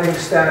 our living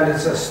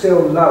standards are still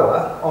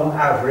lower on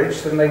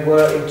average than they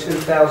were in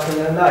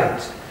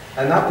 2008,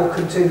 and that will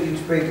continue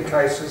to be the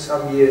case for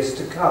some years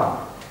to come.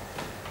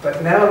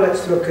 But now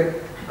let's look at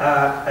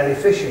an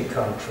efficient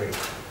country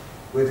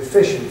with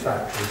efficient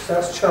factories.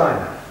 That's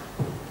China.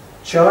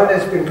 China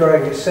has been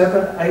growing at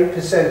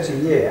 7–8% a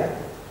year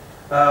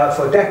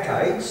for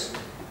decades.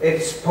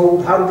 It's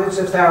pulled hundreds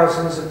of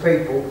thousands of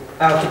people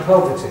out of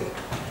poverty.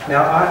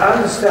 Now, I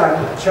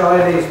understand that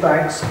Chinese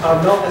banks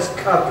are not as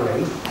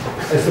cuddly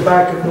as the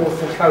Bank of North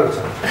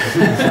Dakota,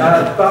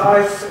 but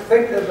I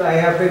think that they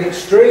have been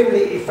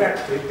extremely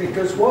effective,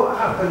 because what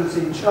happens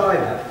in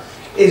China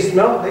is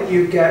not that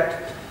you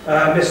get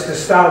Mr.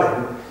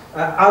 Stalin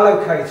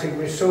allocating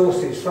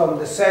resources from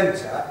the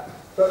centre,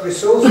 but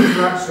resources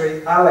are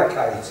actually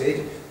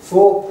allocated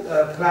for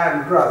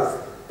planned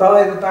growth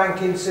by the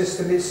banking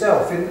system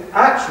itself, and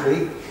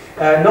actually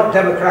not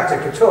democratic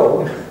at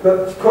all,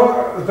 but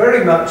quite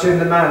very much in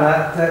the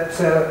manner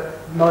that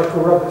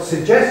Michael Roberts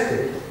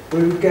suggested.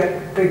 We would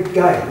get big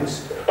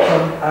gains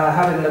from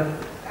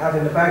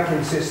having the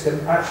banking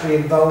system actually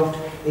involved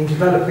in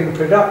developing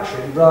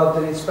production rather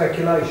than in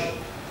speculation.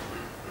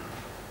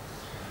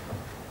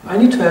 I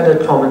need to add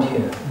a comment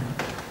here.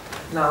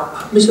 Now,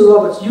 Mr.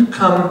 Roberts, you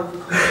come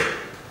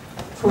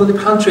from the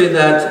country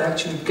that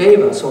actually gave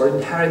us or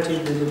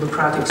inherited the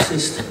democratic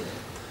system.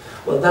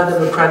 Well, that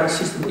democratic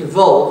system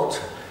evolved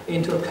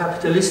into a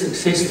capitalistic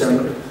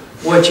system,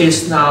 which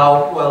is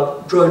now,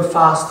 well, growing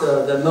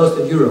faster than most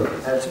of Europe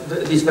at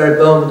this very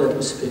moment that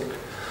we speak.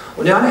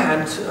 On the other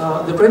hand,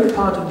 the greater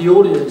part of the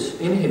audience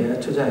in here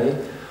today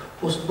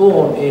was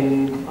born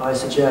in, I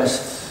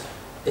suggest,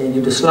 in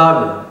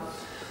Yugoslavia.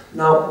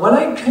 Now, when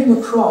I came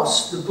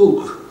across the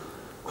book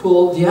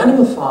called The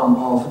Animal Farm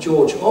of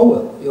George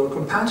Orwell, your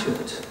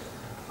compatriot,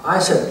 I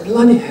said,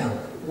 bloody hell,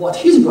 what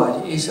he's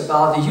writing is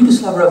about the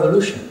Yugoslav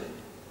revolution,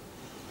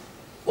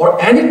 or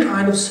any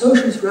kind of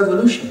socialist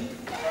revolution.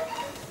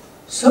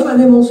 Some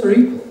animals are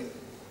equal,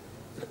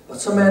 but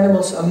some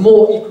animals are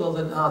more equal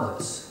than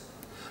others.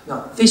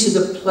 Now, this is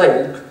a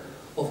plague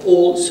of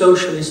all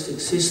socialistic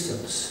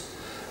systems.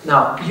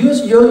 Now,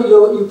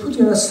 you put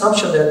in an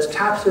assumption that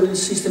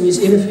capitalist system is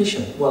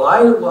inefficient. Well,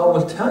 I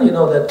will tell you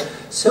now that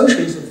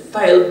socialism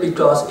failed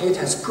because it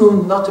has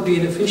proven not to be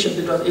inefficient,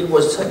 because it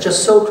was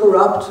just so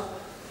corrupt,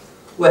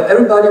 where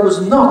everybody was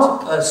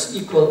not as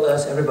equal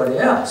as everybody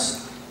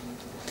else.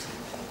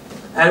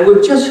 And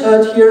we've just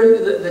heard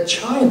here that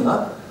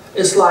China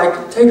is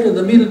like taking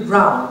the middle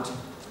ground,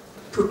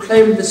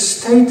 proclaiming the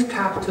state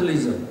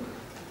capitalism.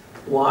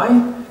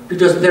 Why?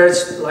 Because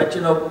there's, like,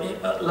 you know,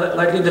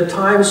 like in the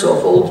times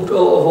of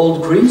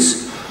old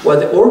Greece, where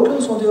the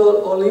oracles on the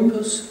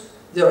Olympus,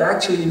 they were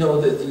actually, you know,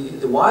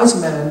 the wise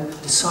men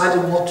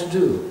decided what to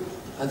do.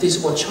 And this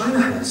is what China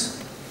has.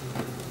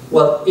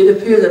 Well, it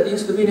appears that in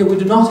Slovenia we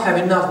do not have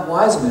enough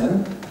wise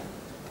men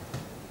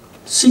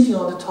sitting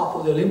on the top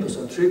of the Olympus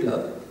or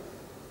Triglav,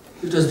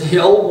 because they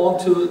all want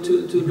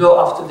to go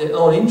after their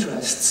own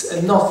interests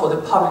and not for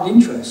the public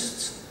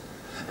interests.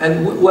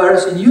 And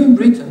whereas in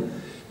Britain,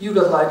 you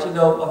got, like, you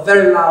know, a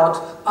very loud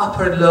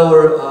upper and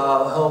lower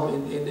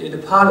home in the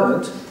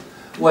parliament,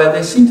 where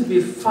they seem to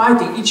be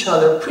fighting each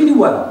other pretty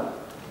well.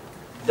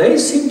 They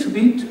seem to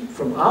be,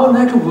 from our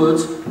neck of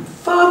woods,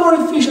 far more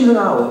efficient than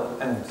our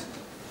end.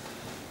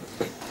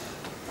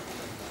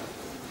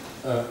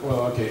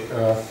 Well, okay,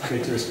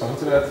 okay, to respond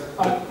to that?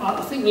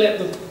 I think let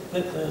the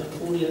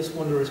audience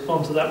want to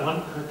respond to that one.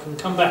 I can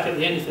come back at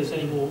the end if there's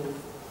any more.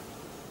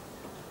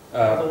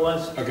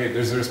 Otherwise... Okay,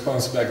 there's a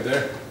response back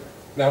there.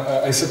 Now,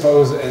 I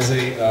suppose as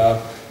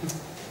a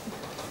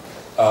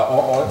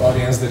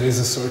audience that is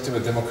a sort of a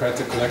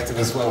democratic collective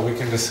as well, we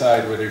can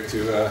decide whether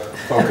to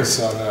focus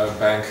on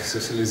bank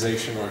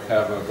socialization or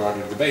have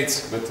broader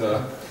debates, but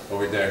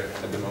over there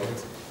at the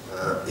moment.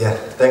 Yeah,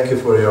 thank you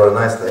for your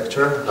nice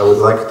lecture. I would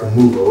like to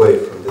move away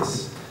from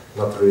this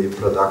not really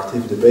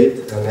productive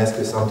debate and ask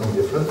you something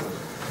different.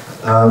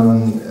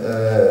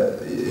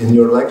 In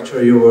your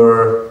lecture you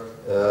were,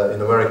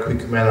 in a very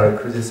quick manner,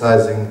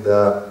 criticizing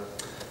the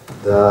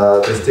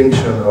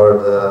distinction or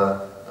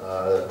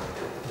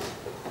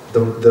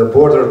the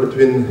border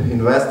between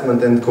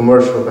investment and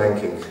commercial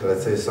banking.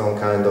 Let's say some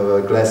kind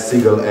of a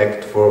Glass-Steagall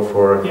Act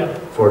for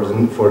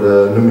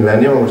the new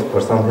millennium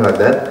or something like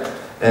that.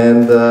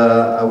 And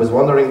I was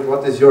wondering,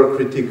 what is your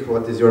critique?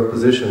 What is your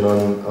position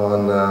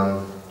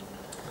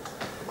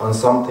on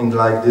something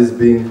like this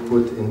being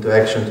put into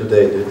action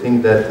today? Do you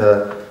think that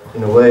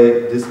in a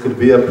way this could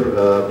be a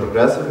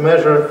progressive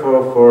measure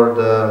for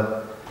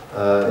the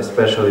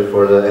especially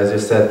for the, as you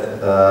said,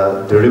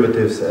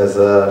 derivatives as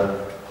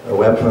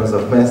weapons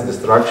of mass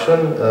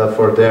destruction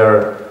for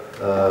their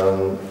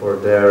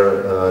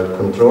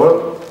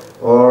control,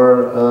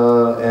 or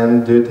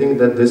and do you think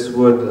that this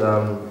would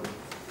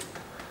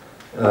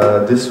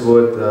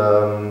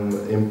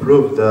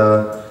improve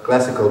the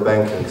classical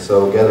banking,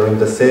 so gathering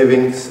the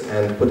savings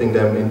and putting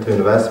them into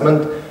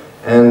investment?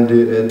 And do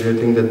you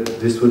think that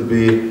this would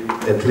be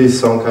at least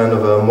some kind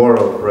of a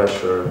moral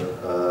pressure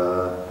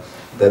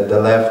that the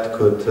left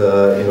could,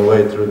 in a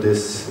way, through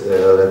this,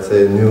 let's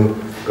say, new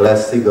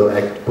Glass-Steagall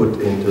Act, put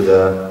into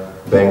the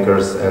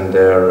bankers and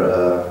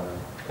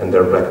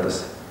their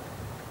practice?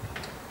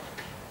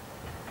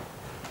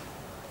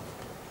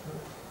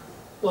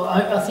 Well,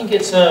 I think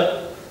it's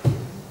a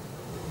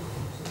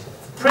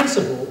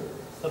principle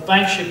that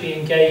banks should be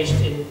engaged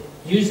in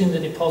using the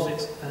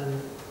deposits and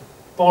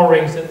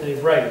borrowings that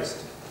they've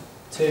raised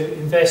to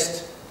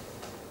invest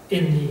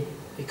in the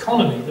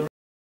economy,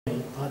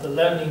 either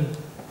loaning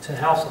to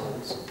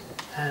households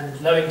and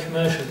loaning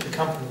commercial to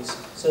companies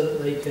so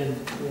that they can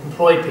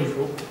employ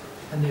people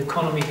and the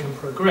economy can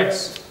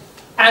progress,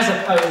 as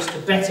opposed to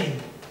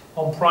betting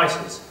on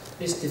prices.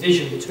 This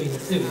division between the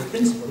two, in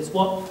principle, is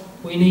what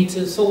we need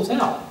to sort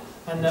out.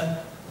 And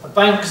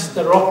banks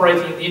that are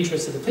operating in the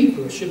interest of the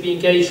people should be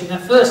engaged in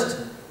that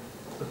first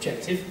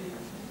objective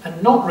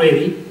and not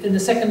really in the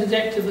second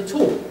objective at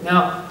all.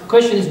 Now, the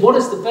question is, what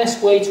is the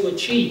best way to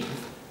achieve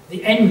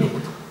the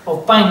ending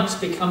of banks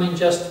becoming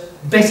just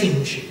betting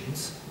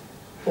machines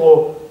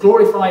or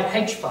glorified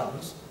hedge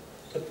funds?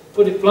 To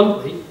put it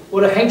bluntly,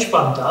 what a hedge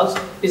fund does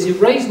is it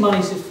raises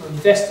money from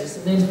investors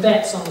and then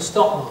bets on the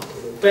stock market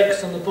or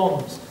bets on the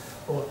bonds,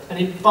 and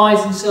it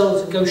buys and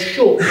sells and goes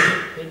short.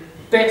 It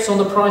bets on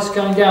the price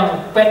going down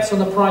or bets on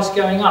the price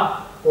going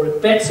up, or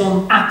it bets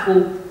on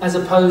Apple as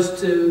opposed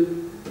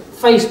to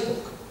Facebook.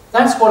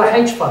 That's what a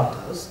hedge fund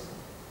does.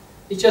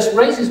 It just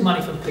raises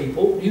money from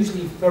people,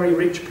 usually very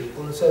rich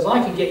people, and says,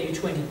 I can get you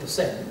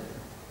 20%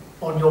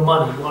 on your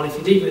money, while if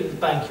you leave it at the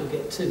bank you'll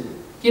get 2%.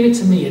 Give it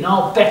to me and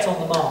I'll bet on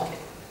the market.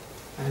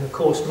 And of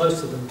course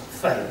most of them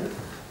fail,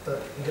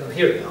 but you don't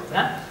hear about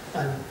that.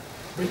 And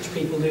rich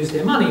people lose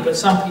their money, but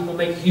some people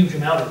make a huge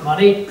amount of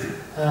money,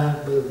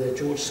 whether they're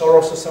George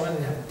Soros or something,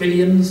 they have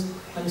billions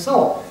and so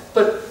on.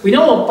 But we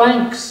don't want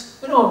banks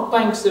that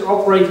are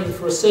operating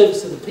for a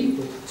service to the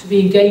people to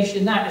be engaged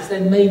in that as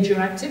their major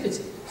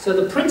activity. So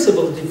the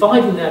principle of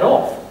dividing that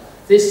off,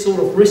 this sort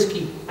of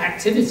risky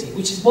activity,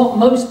 which is what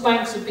most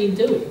banks have been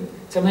doing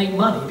to make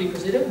money,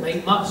 because they don't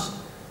make much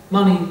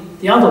money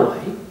the other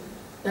way.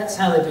 That's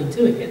how they've been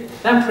doing it.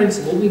 That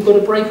principle we've got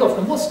to break off.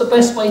 And what's the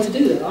best way to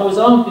do that? I was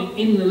arguing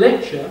in the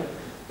lecture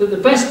that the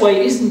best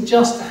way isn't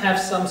just to have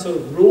some sort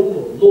of rule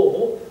or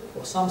law,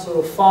 or some sort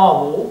of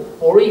firewall,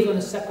 or even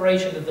a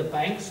separation of the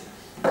banks.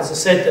 As I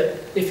said, that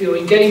if you're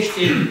engaged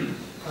in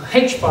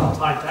hedge fund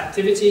type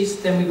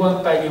activities, then we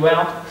won't bail you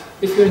out.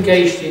 If you're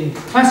engaged in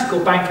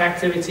classical bank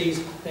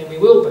activities, then we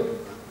will bail you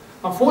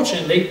out.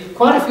 Unfortunately,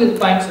 quite a few of the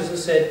banks, as I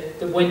said,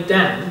 that went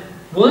down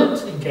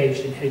weren't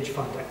engaged in hedge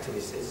fund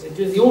activities. They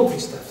did the ordinary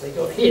stuff. They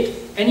got hit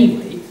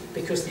anyway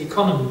because the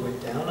economy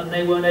went down and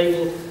they weren't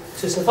able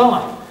to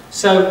survive.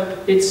 So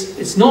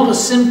it's not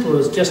as simple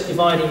as just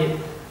dividing it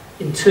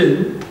in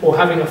two or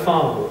having a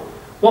firewall.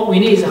 What we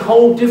need is a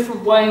whole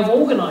different way of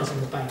organising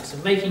the banks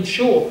and making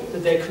sure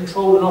that they're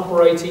controlled and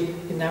operating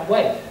in that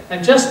way.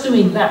 And just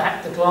doing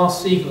that, the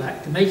Glass-Steagall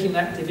Act, making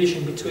that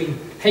division between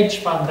hedge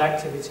fund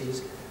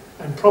activities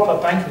and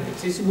proper banking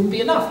activities, it wouldn't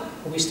be enough.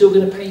 Are we still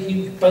going to pay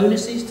huge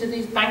bonuses to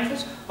these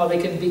bankers? Are they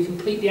going to be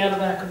completely out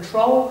of our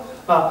control?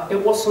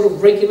 What sort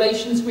of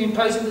regulations are we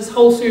imposing? There's a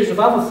whole series of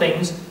other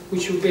things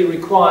which would be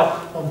required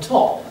on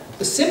top.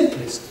 The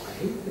simplest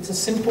way, it's a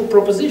simple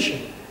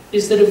proposition,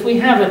 is that if we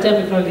have a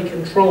democratically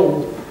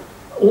controlled,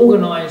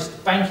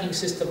 organised banking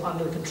system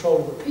under the control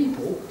of the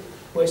people,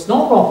 where it's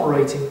not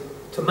operating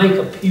to make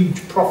a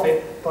huge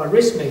profit by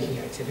risk-making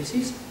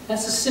activities,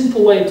 that's a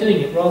simple way of doing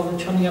it rather than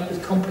coming up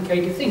with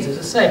complicated things. As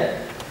I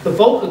say, the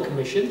Volcker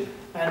Commission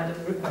and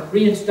the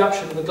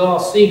reintroduction of the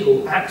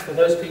Glass-Steagall Act, for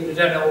those people who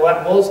don't know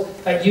what that was,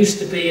 that used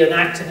to be an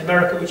act in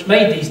America which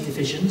made these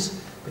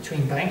divisions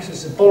between banks. It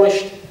was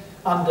abolished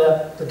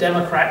under the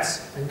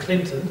Democrats and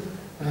Clinton,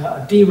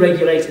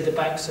 deregulated the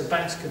banks so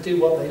banks could do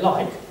what they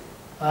like,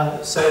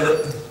 so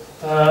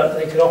that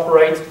they could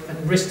operate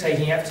and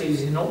risk-taking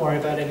activities and not worry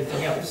about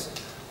anything else.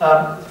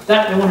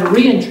 That they want to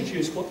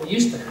reintroduce what they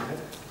used to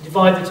have,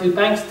 divide the two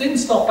banks. Didn't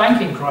stop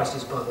banking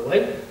crisis, by the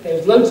way. There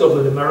was loads of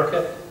it in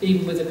America,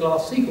 even with the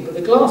Glass-Steagall. But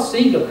the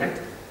Glass-Steagall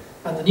Act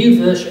and the new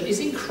version is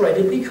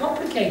incredibly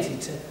complicated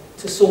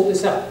to sort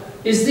this out.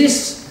 Is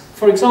this,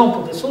 for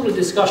example, the sort of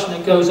discussion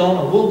that goes on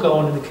or will go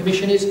on in the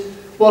Commission is,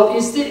 well,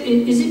 is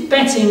it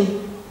betting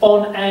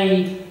on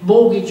a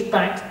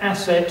mortgage-backed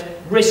asset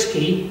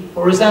risky,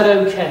 or is that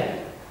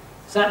okay?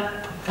 Is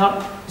that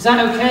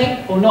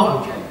okay or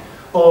not okay?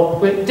 Or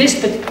with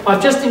this,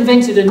 I've just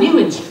invented a new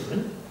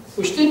instrument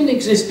which didn't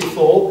exist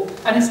before,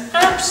 and it's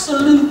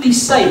absolutely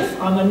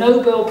safe. I'm a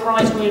Nobel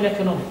Prize winner in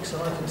economics,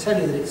 and I can tell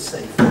you that it's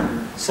safe.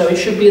 So it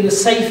should be in the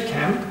safe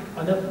camp,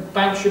 and the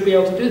bank should be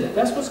able to do that.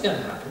 That's what's going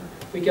to happen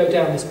if we go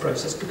down this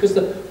process, because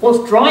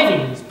what's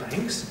driving these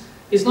banks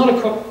is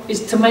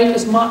to make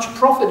as much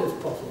profit as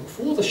possible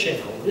for the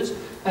shareholders,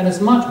 and as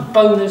much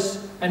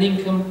bonus and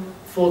income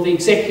for the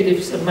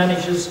executives and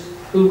managers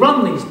who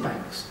run these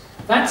banks.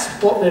 That's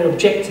what their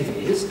objective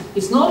is.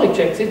 It's not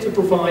objective to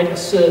provide a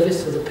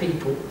service to the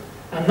people,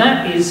 and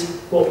that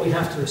is what we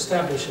have to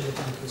establish in the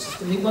banking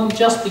system. It won't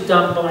just be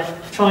done by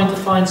trying to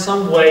find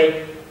some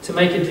way to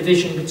make a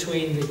division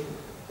between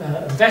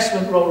the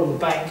investment role of the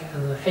bank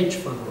and the hedge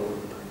fund role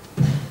of the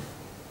bank.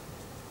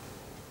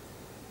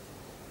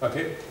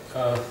 Okay,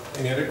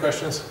 any other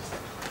questions?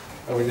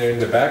 Over there in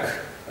the back.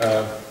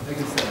 I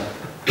can say that.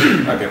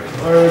 Okay.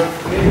 Or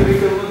maybe we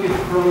could look at it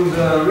from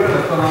the real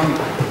economic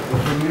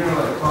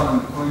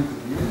point of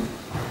view.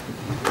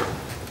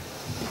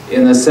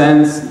 In a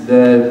sense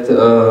that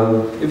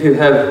if you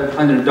have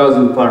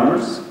 100,000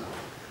 farmers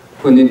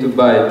who need to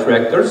buy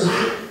tractors,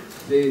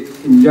 they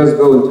can just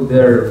go to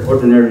their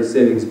ordinary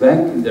savings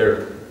bank in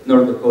their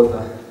North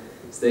Dakota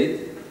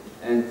state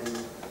and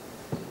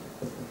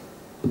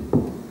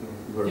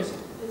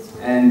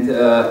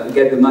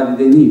get the money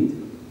they need.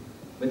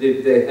 But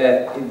if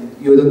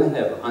you don't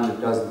have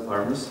 100,000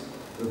 farmers,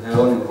 you have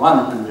only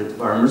 100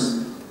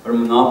 farmers or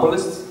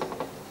monopolists,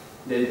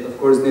 they of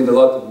course need a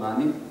lot of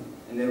money,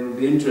 and they will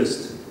be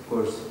interested, of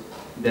course,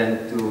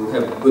 then to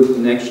have good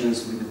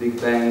connections with the big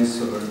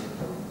banks or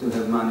to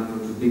have money for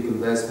the big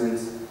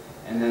investments,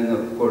 and then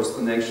of course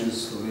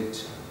connections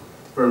with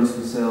firms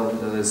who sell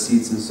the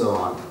seeds and so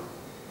on.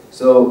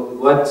 So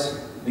what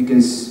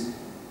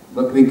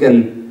we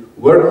can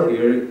work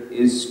here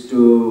is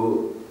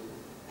to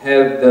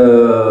have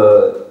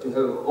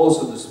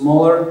also the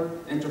smaller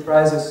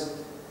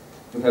enterprises,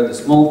 to have the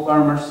small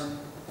farmers,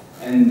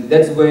 and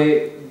that's the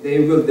way they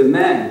will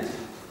demand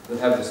to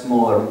have the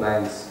smaller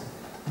banks.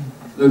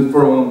 Look,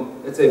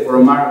 let's say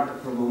from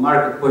a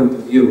market point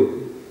of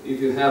view, if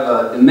you have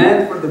a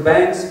demand for the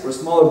banks, for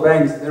smaller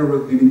banks, there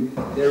will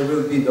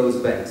be those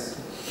banks.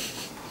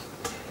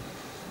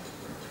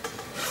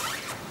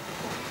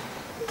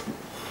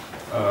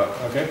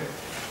 Okay.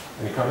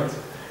 Any comments?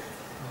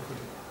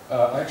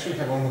 I actually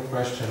have one more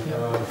question.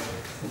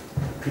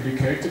 Could you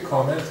care to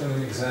comment on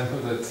an example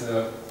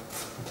that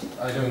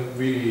I don't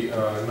really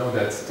know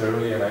that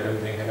thoroughly, and I don't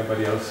think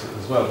anybody else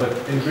as well, but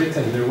in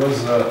Britain there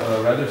was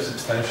a rather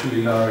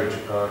substantially large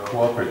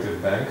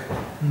cooperative bank,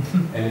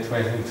 and it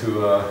went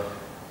into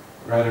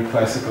rather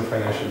classical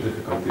financial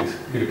difficulties.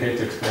 Could you care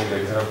to explain the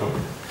example?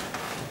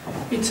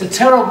 It's a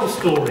terrible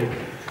story.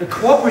 The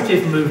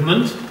cooperative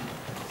movement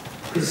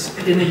is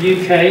in the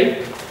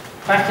UK,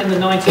 back in the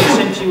 19th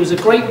century, was a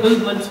great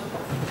movement.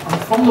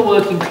 from the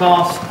working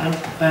class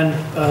and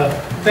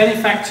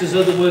benefactors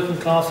of the working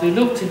class who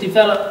looked to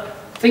develop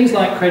things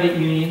like credit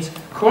unions,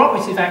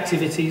 cooperative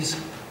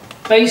activities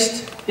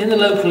based in the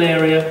local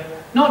area,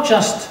 not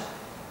just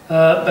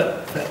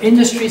but for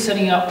industry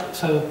setting up,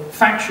 so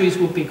factories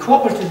would be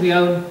cooperatively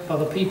owned by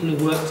the people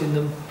who worked in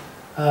them.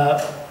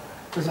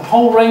 There's a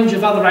whole range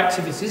of other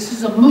activities. This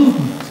is a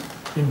movement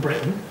in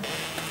Britain,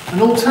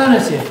 an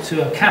alternative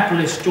to a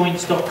capitalist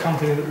joint stock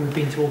company that we've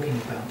been talking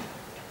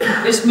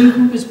about. This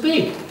movement was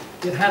big.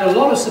 It had a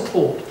lot of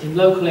support in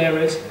local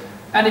areas,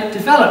 and it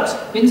developed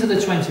into the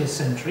 20th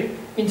century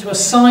into a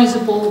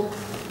sizable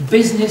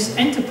business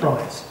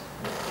enterprise.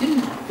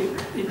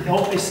 It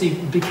obviously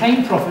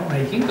became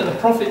profit-making, but the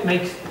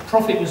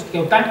profit was to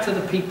go back to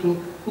the people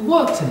who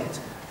worked in it.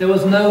 There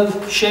was no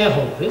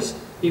shareholders.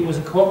 It was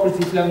a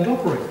cooperatively owned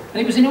operator.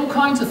 And it was in all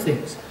kinds of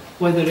things,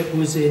 whether it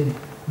was in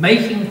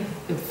making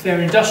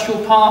fair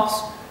industrial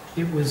parts,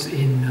 it was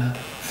in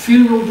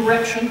funeral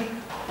direction.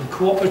 The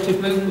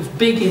cooperative movement was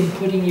big in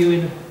putting you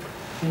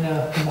in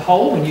the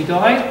hole when you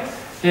died.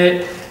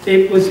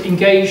 It was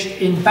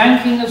engaged in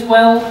banking as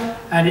well,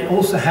 and it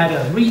also had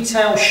a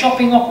retail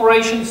shopping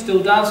operation,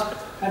 still does,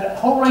 and a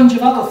whole range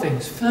of other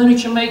things.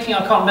 Furniture making,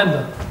 I can't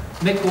remember.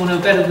 Mick will know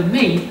better than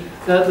me,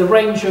 the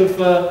range of,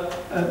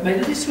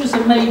 this was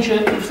a major,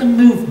 it was a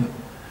movement.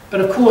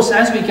 But of course,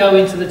 as we go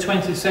into the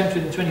 20th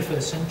century and the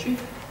 21st century,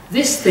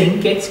 this thing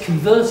gets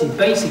converted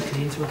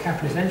basically into a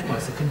capitalist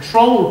enterprise. The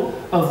control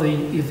of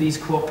these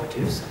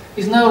cooperatives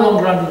is no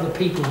longer under the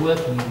people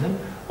working in them,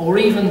 or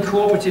even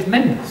cooperative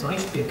members. I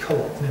used to be a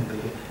co-op member,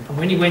 and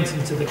when you went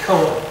into the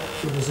co-op,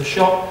 there was a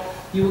shop,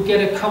 you would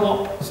get a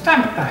co-op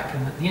stamp back,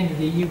 and at the end of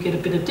the year you get a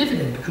bit of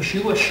dividend because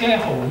you were a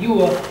shareholder, you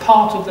were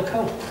part of the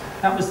co-op.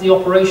 That was the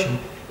operation.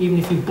 Even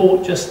if you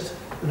bought just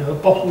a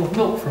bottle of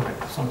milk from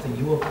it or something,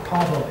 you were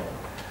part of it.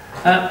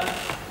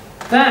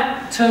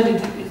 That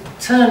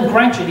turned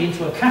gradually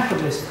into a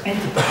capitalist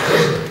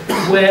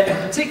enterprise, where,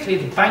 particularly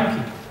the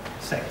banking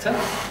sector,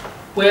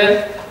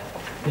 where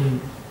the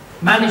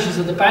managers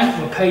of the bank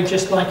were paid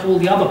just like all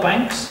the other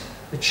banks.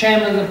 The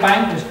chairman of the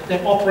bank was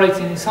then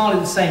operating in entirely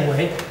the same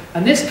way,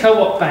 and this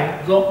co-op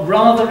bank got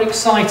rather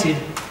excited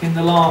in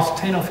the last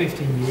 10 or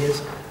 15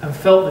 years and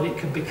felt that it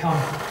could become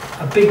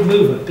a big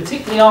mover,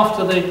 particularly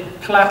after the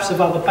collapse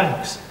of other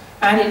banks.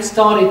 And it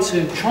started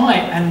to try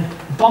and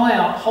buy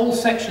up whole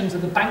sections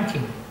of the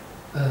banking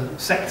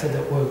sector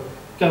that were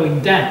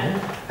going down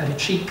at a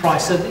cheap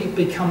price, so that it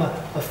become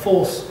a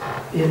force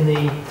in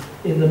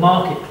the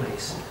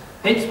marketplace.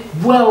 It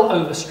well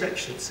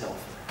overstretched itself.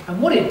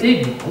 And what it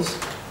did was,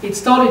 it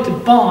started to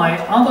buy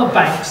other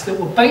banks that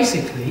were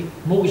basically,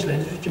 mortgage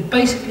lenders, which are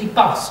basically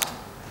bust.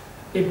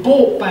 It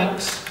bought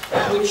banks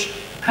which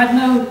had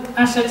no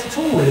assets at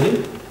all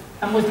really,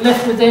 and was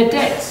left with their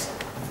debts.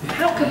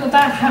 How could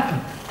that happen?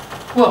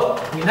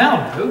 Well, we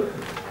now know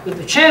that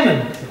the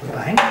chairman of the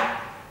bank,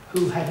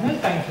 who had no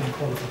banking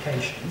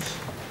qualifications,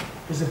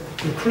 was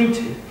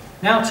recruited,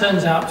 now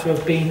turns out to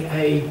have been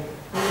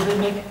what was it,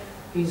 Mick?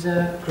 He's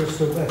a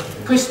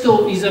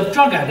he's a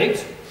drug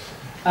addict.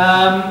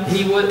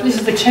 This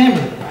is the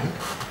chairman of the bank,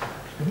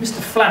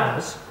 Mr.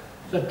 Flowers,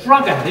 was a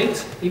drug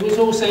addict. He was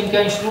also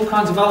engaged in all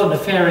kinds of other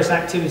nefarious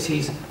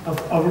activities of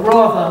a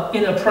rather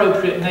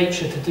inappropriate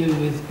nature to do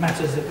with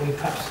matters that we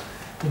perhaps,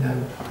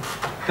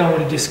 don't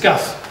want to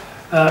discuss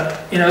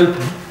in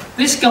open.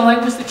 This guy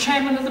was the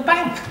chairman of the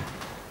bank,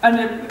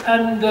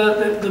 and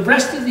the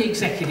rest of the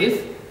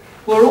executive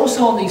were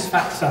also on these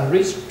fat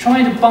salaries,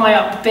 trying to buy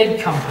up dead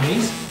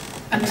companies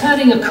and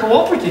turning a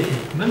cooperative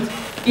movement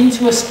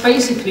into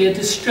basically a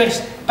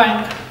distressed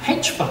bank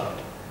hedge fund.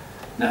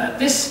 Now,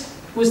 this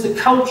was the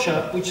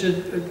culture which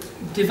had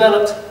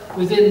developed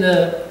within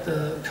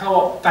the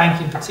co-op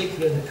bank, in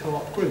particular in the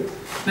co-op group.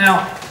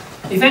 Now,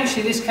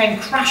 eventually this came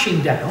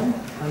crashing down,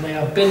 and they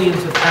are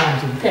billions of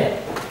pounds in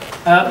debt.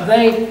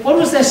 What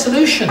was their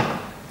solution? A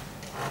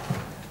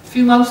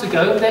few months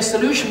ago, their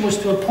solution was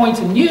to appoint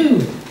a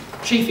new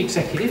chief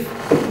executive.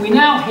 We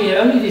now hear,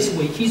 only this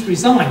week, he's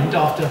resigned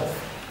after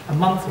a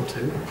month or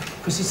two,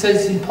 because he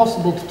says it's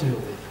impossible to deal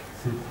with.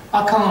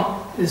 I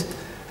can't, this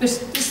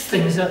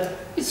thing's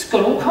it's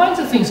got all kinds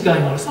of things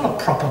going on. It's not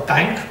a proper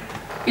bank.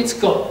 It's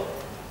got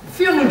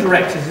funeral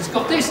directors, it's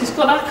got this, it's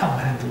got, I can't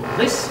handle all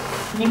this.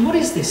 I mean, what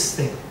is this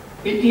thing?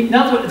 In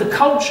other words, the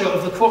culture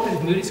of the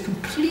cooperative movement is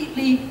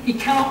completely, he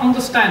cannot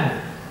understand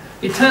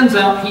it. It turns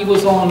out he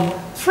was on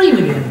 £3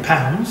 million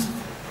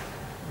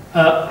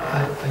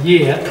a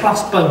year,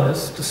 plus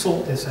bonus, to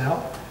sort this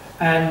out.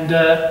 And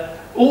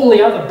all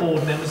the other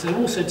board members are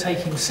also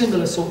taking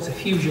similar sorts of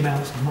huge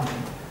amounts of money.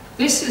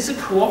 This is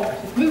a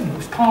cooperative movement,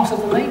 which part of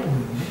the labour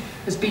movement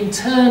has been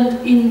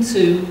turned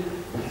into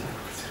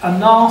a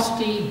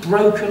nasty,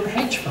 broken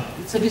hedge fund.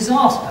 It's a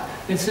disaster.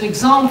 It's an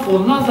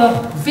example,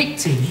 another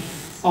victim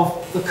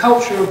of the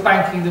culture of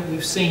banking that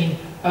we've seen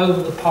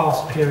over the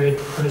past period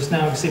and is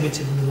now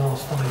exhibited in the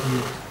last 5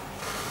 years.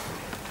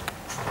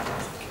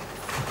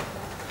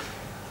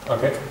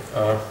 Okay.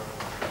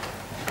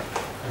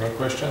 Any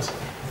questions?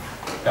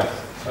 Yeah.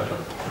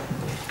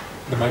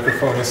 The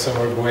microphone is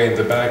somewhere way in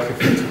the back.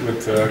 If it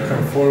would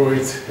come forward,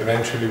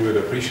 eventually we'd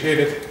appreciate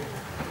it.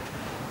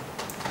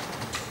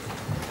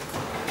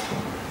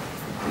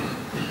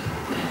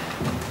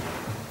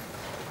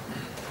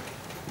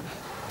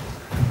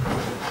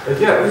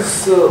 Yeah, I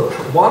was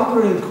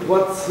wondering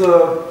what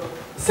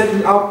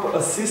setting up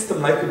a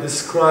system like you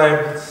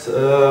described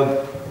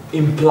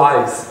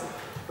implies.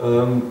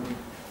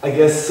 I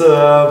guess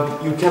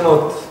you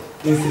cannot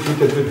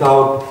institute it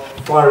without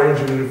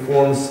far-ranging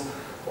reforms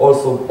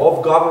also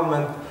of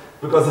government,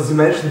 because as you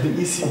mentioned,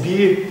 the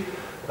ECB,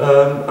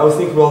 I was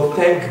thinking, well,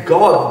 thank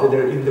God that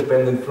they're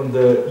independent from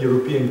the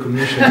European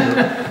Commission.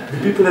 The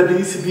people at the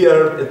ECB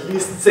are at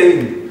least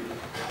sane,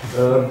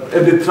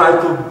 and they try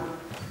to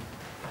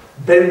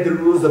bend the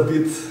rules a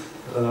bit.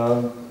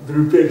 The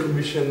European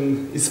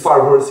Commission is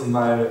far worse in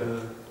my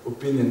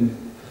opinion.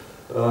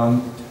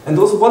 And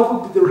also, what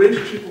would be the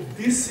relationship of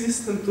this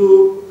system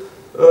to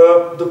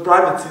the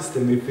private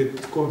system if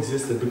it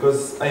coexisted?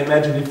 Because I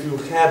imagine if you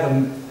had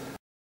a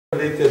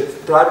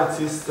related private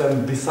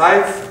system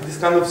besides this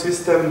kind of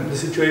system, the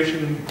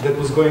situation that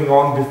was going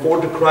on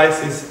before the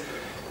crisis,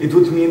 it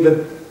would mean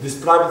that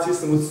this private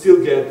system would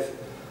still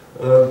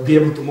be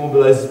able to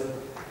mobilize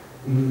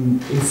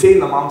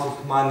insane amounts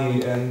of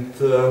money and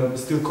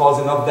still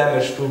cause enough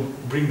damage to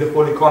bring the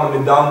whole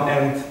economy down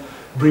and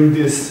bring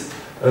this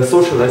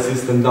socialized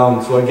system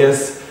down. So I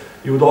guess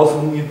you would also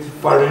need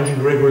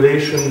far-ranging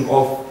regulation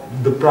of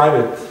the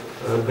private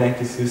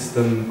banking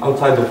system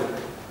outside of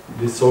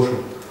this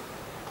social.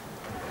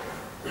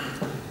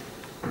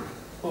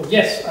 Well,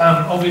 yes,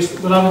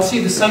 obviously, but I would see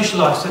the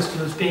socialised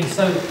system as being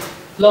so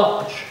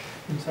large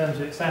in terms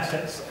of its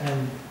assets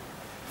and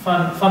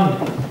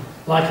funding,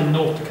 like in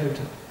North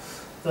Dakota,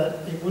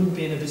 that it wouldn't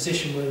be in a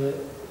position where,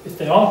 if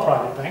there are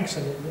private banks,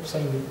 and I'm not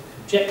saying we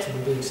object to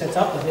them being set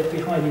up, but they'd be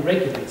highly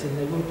regulated and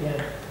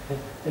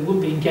they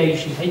wouldn't be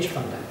engaged in hedge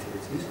fund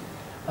activities,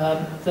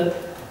 that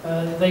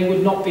they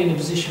would not be in a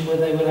position where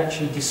they would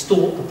actually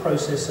distort the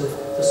process of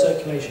the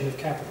circulation of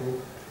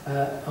capital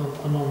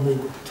and on the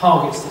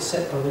targets that's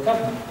set by the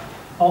government.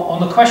 On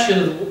the question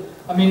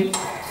of, I mean,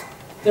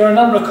 there are a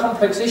number of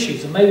complex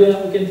issues, and maybe we're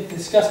going to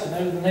discuss them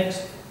over the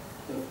next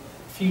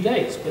few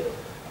days, but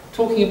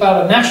talking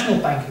about a national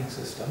banking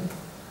system,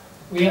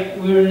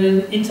 we're in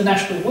an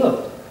international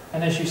world,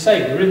 and as you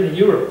say, we're in the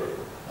Europe,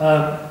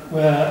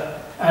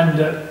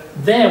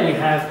 there we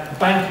have a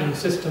banking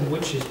system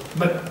which is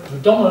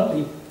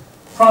predominantly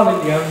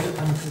privately owned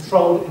and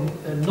controlled,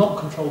 and not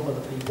controlled by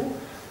the people.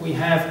 We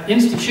have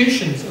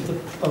institutions of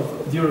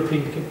the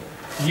European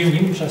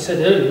Union, which I said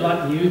earlier,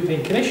 like the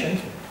European Commission,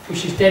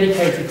 which is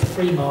dedicated to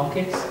free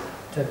markets,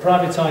 to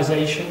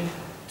privatisation,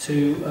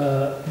 to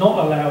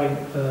not allowing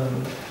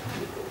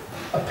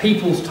a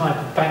people's type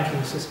of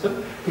banking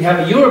system. We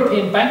have a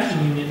European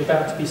banking union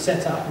about to be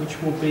set up,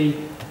 which will be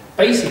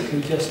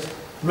basically just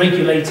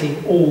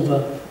regulating all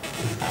the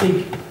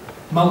big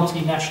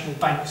multinational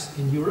banks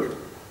in Europe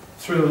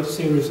through a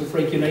series of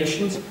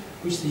regulations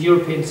which the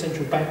European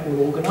Central Bank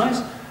will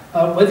organise.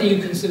 Whether you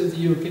consider the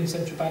European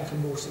Central Bank a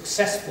more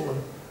successful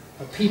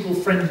and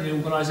people-friendly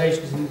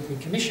organisation as the European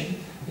Commission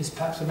is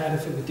perhaps a matter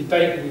for the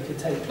debate that we could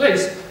take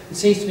place. It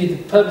seems to me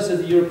the purpose of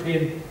the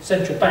European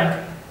Central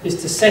Bank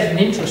is to set an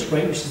interest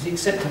rate which is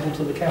acceptable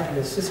to the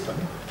capitalist system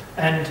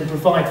and to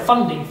provide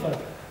funding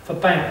for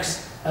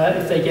banks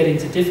if they get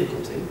into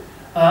difficulty.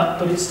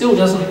 But it still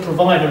doesn't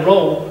provide a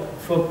role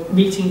for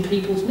meeting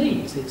people's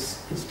needs.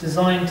 It's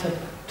designed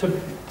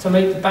to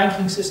make the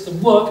banking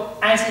system work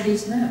as it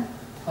is now.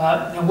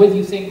 Now, whether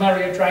you think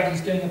Mario Draghi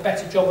is doing a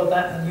better job of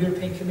that than the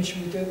European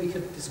Commission would do, we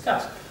could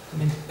discuss. I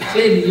mean,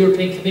 clearly the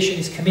European Commission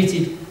is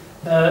committed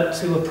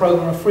to a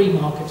programme of free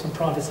markets and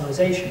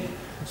privatisation.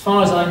 As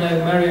far as I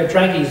know, Mario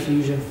Draghi's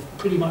views are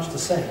pretty much the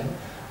same.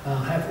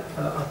 I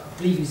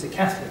believe he's a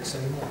Catholic, so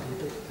he might be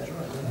a bit better,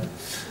 I don't know.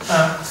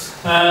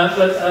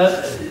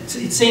 But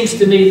it seems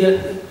to me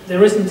that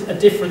there isn't a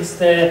difference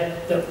there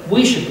that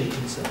we should be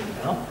concerned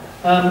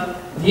about.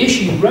 The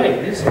issue you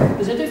raise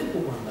is a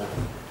difficult one, though.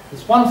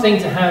 It's one thing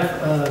to have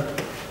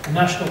a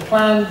national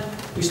plan.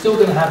 We're still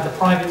going to have the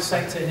private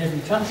sector in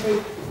every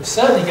country. We're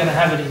certainly going to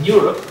have it in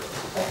Europe.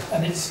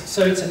 And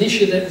so it's an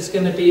issue that is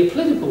going to be a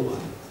political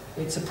one.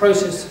 It's a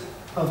process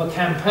of a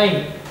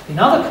campaign in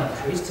other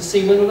countries to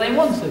see whether they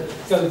want to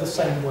go the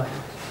same way,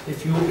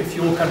 if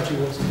your country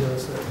wants to go a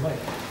certain way.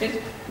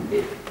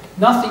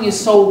 Nothing is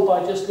solved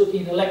by just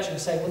looking at an election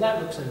and saying, well,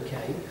 that looks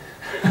okay,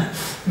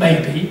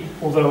 maybe,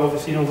 although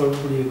obviously not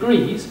everybody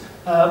agrees,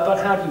 but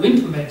how do you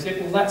implement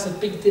it? Well, that's a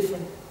big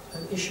different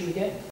issue again.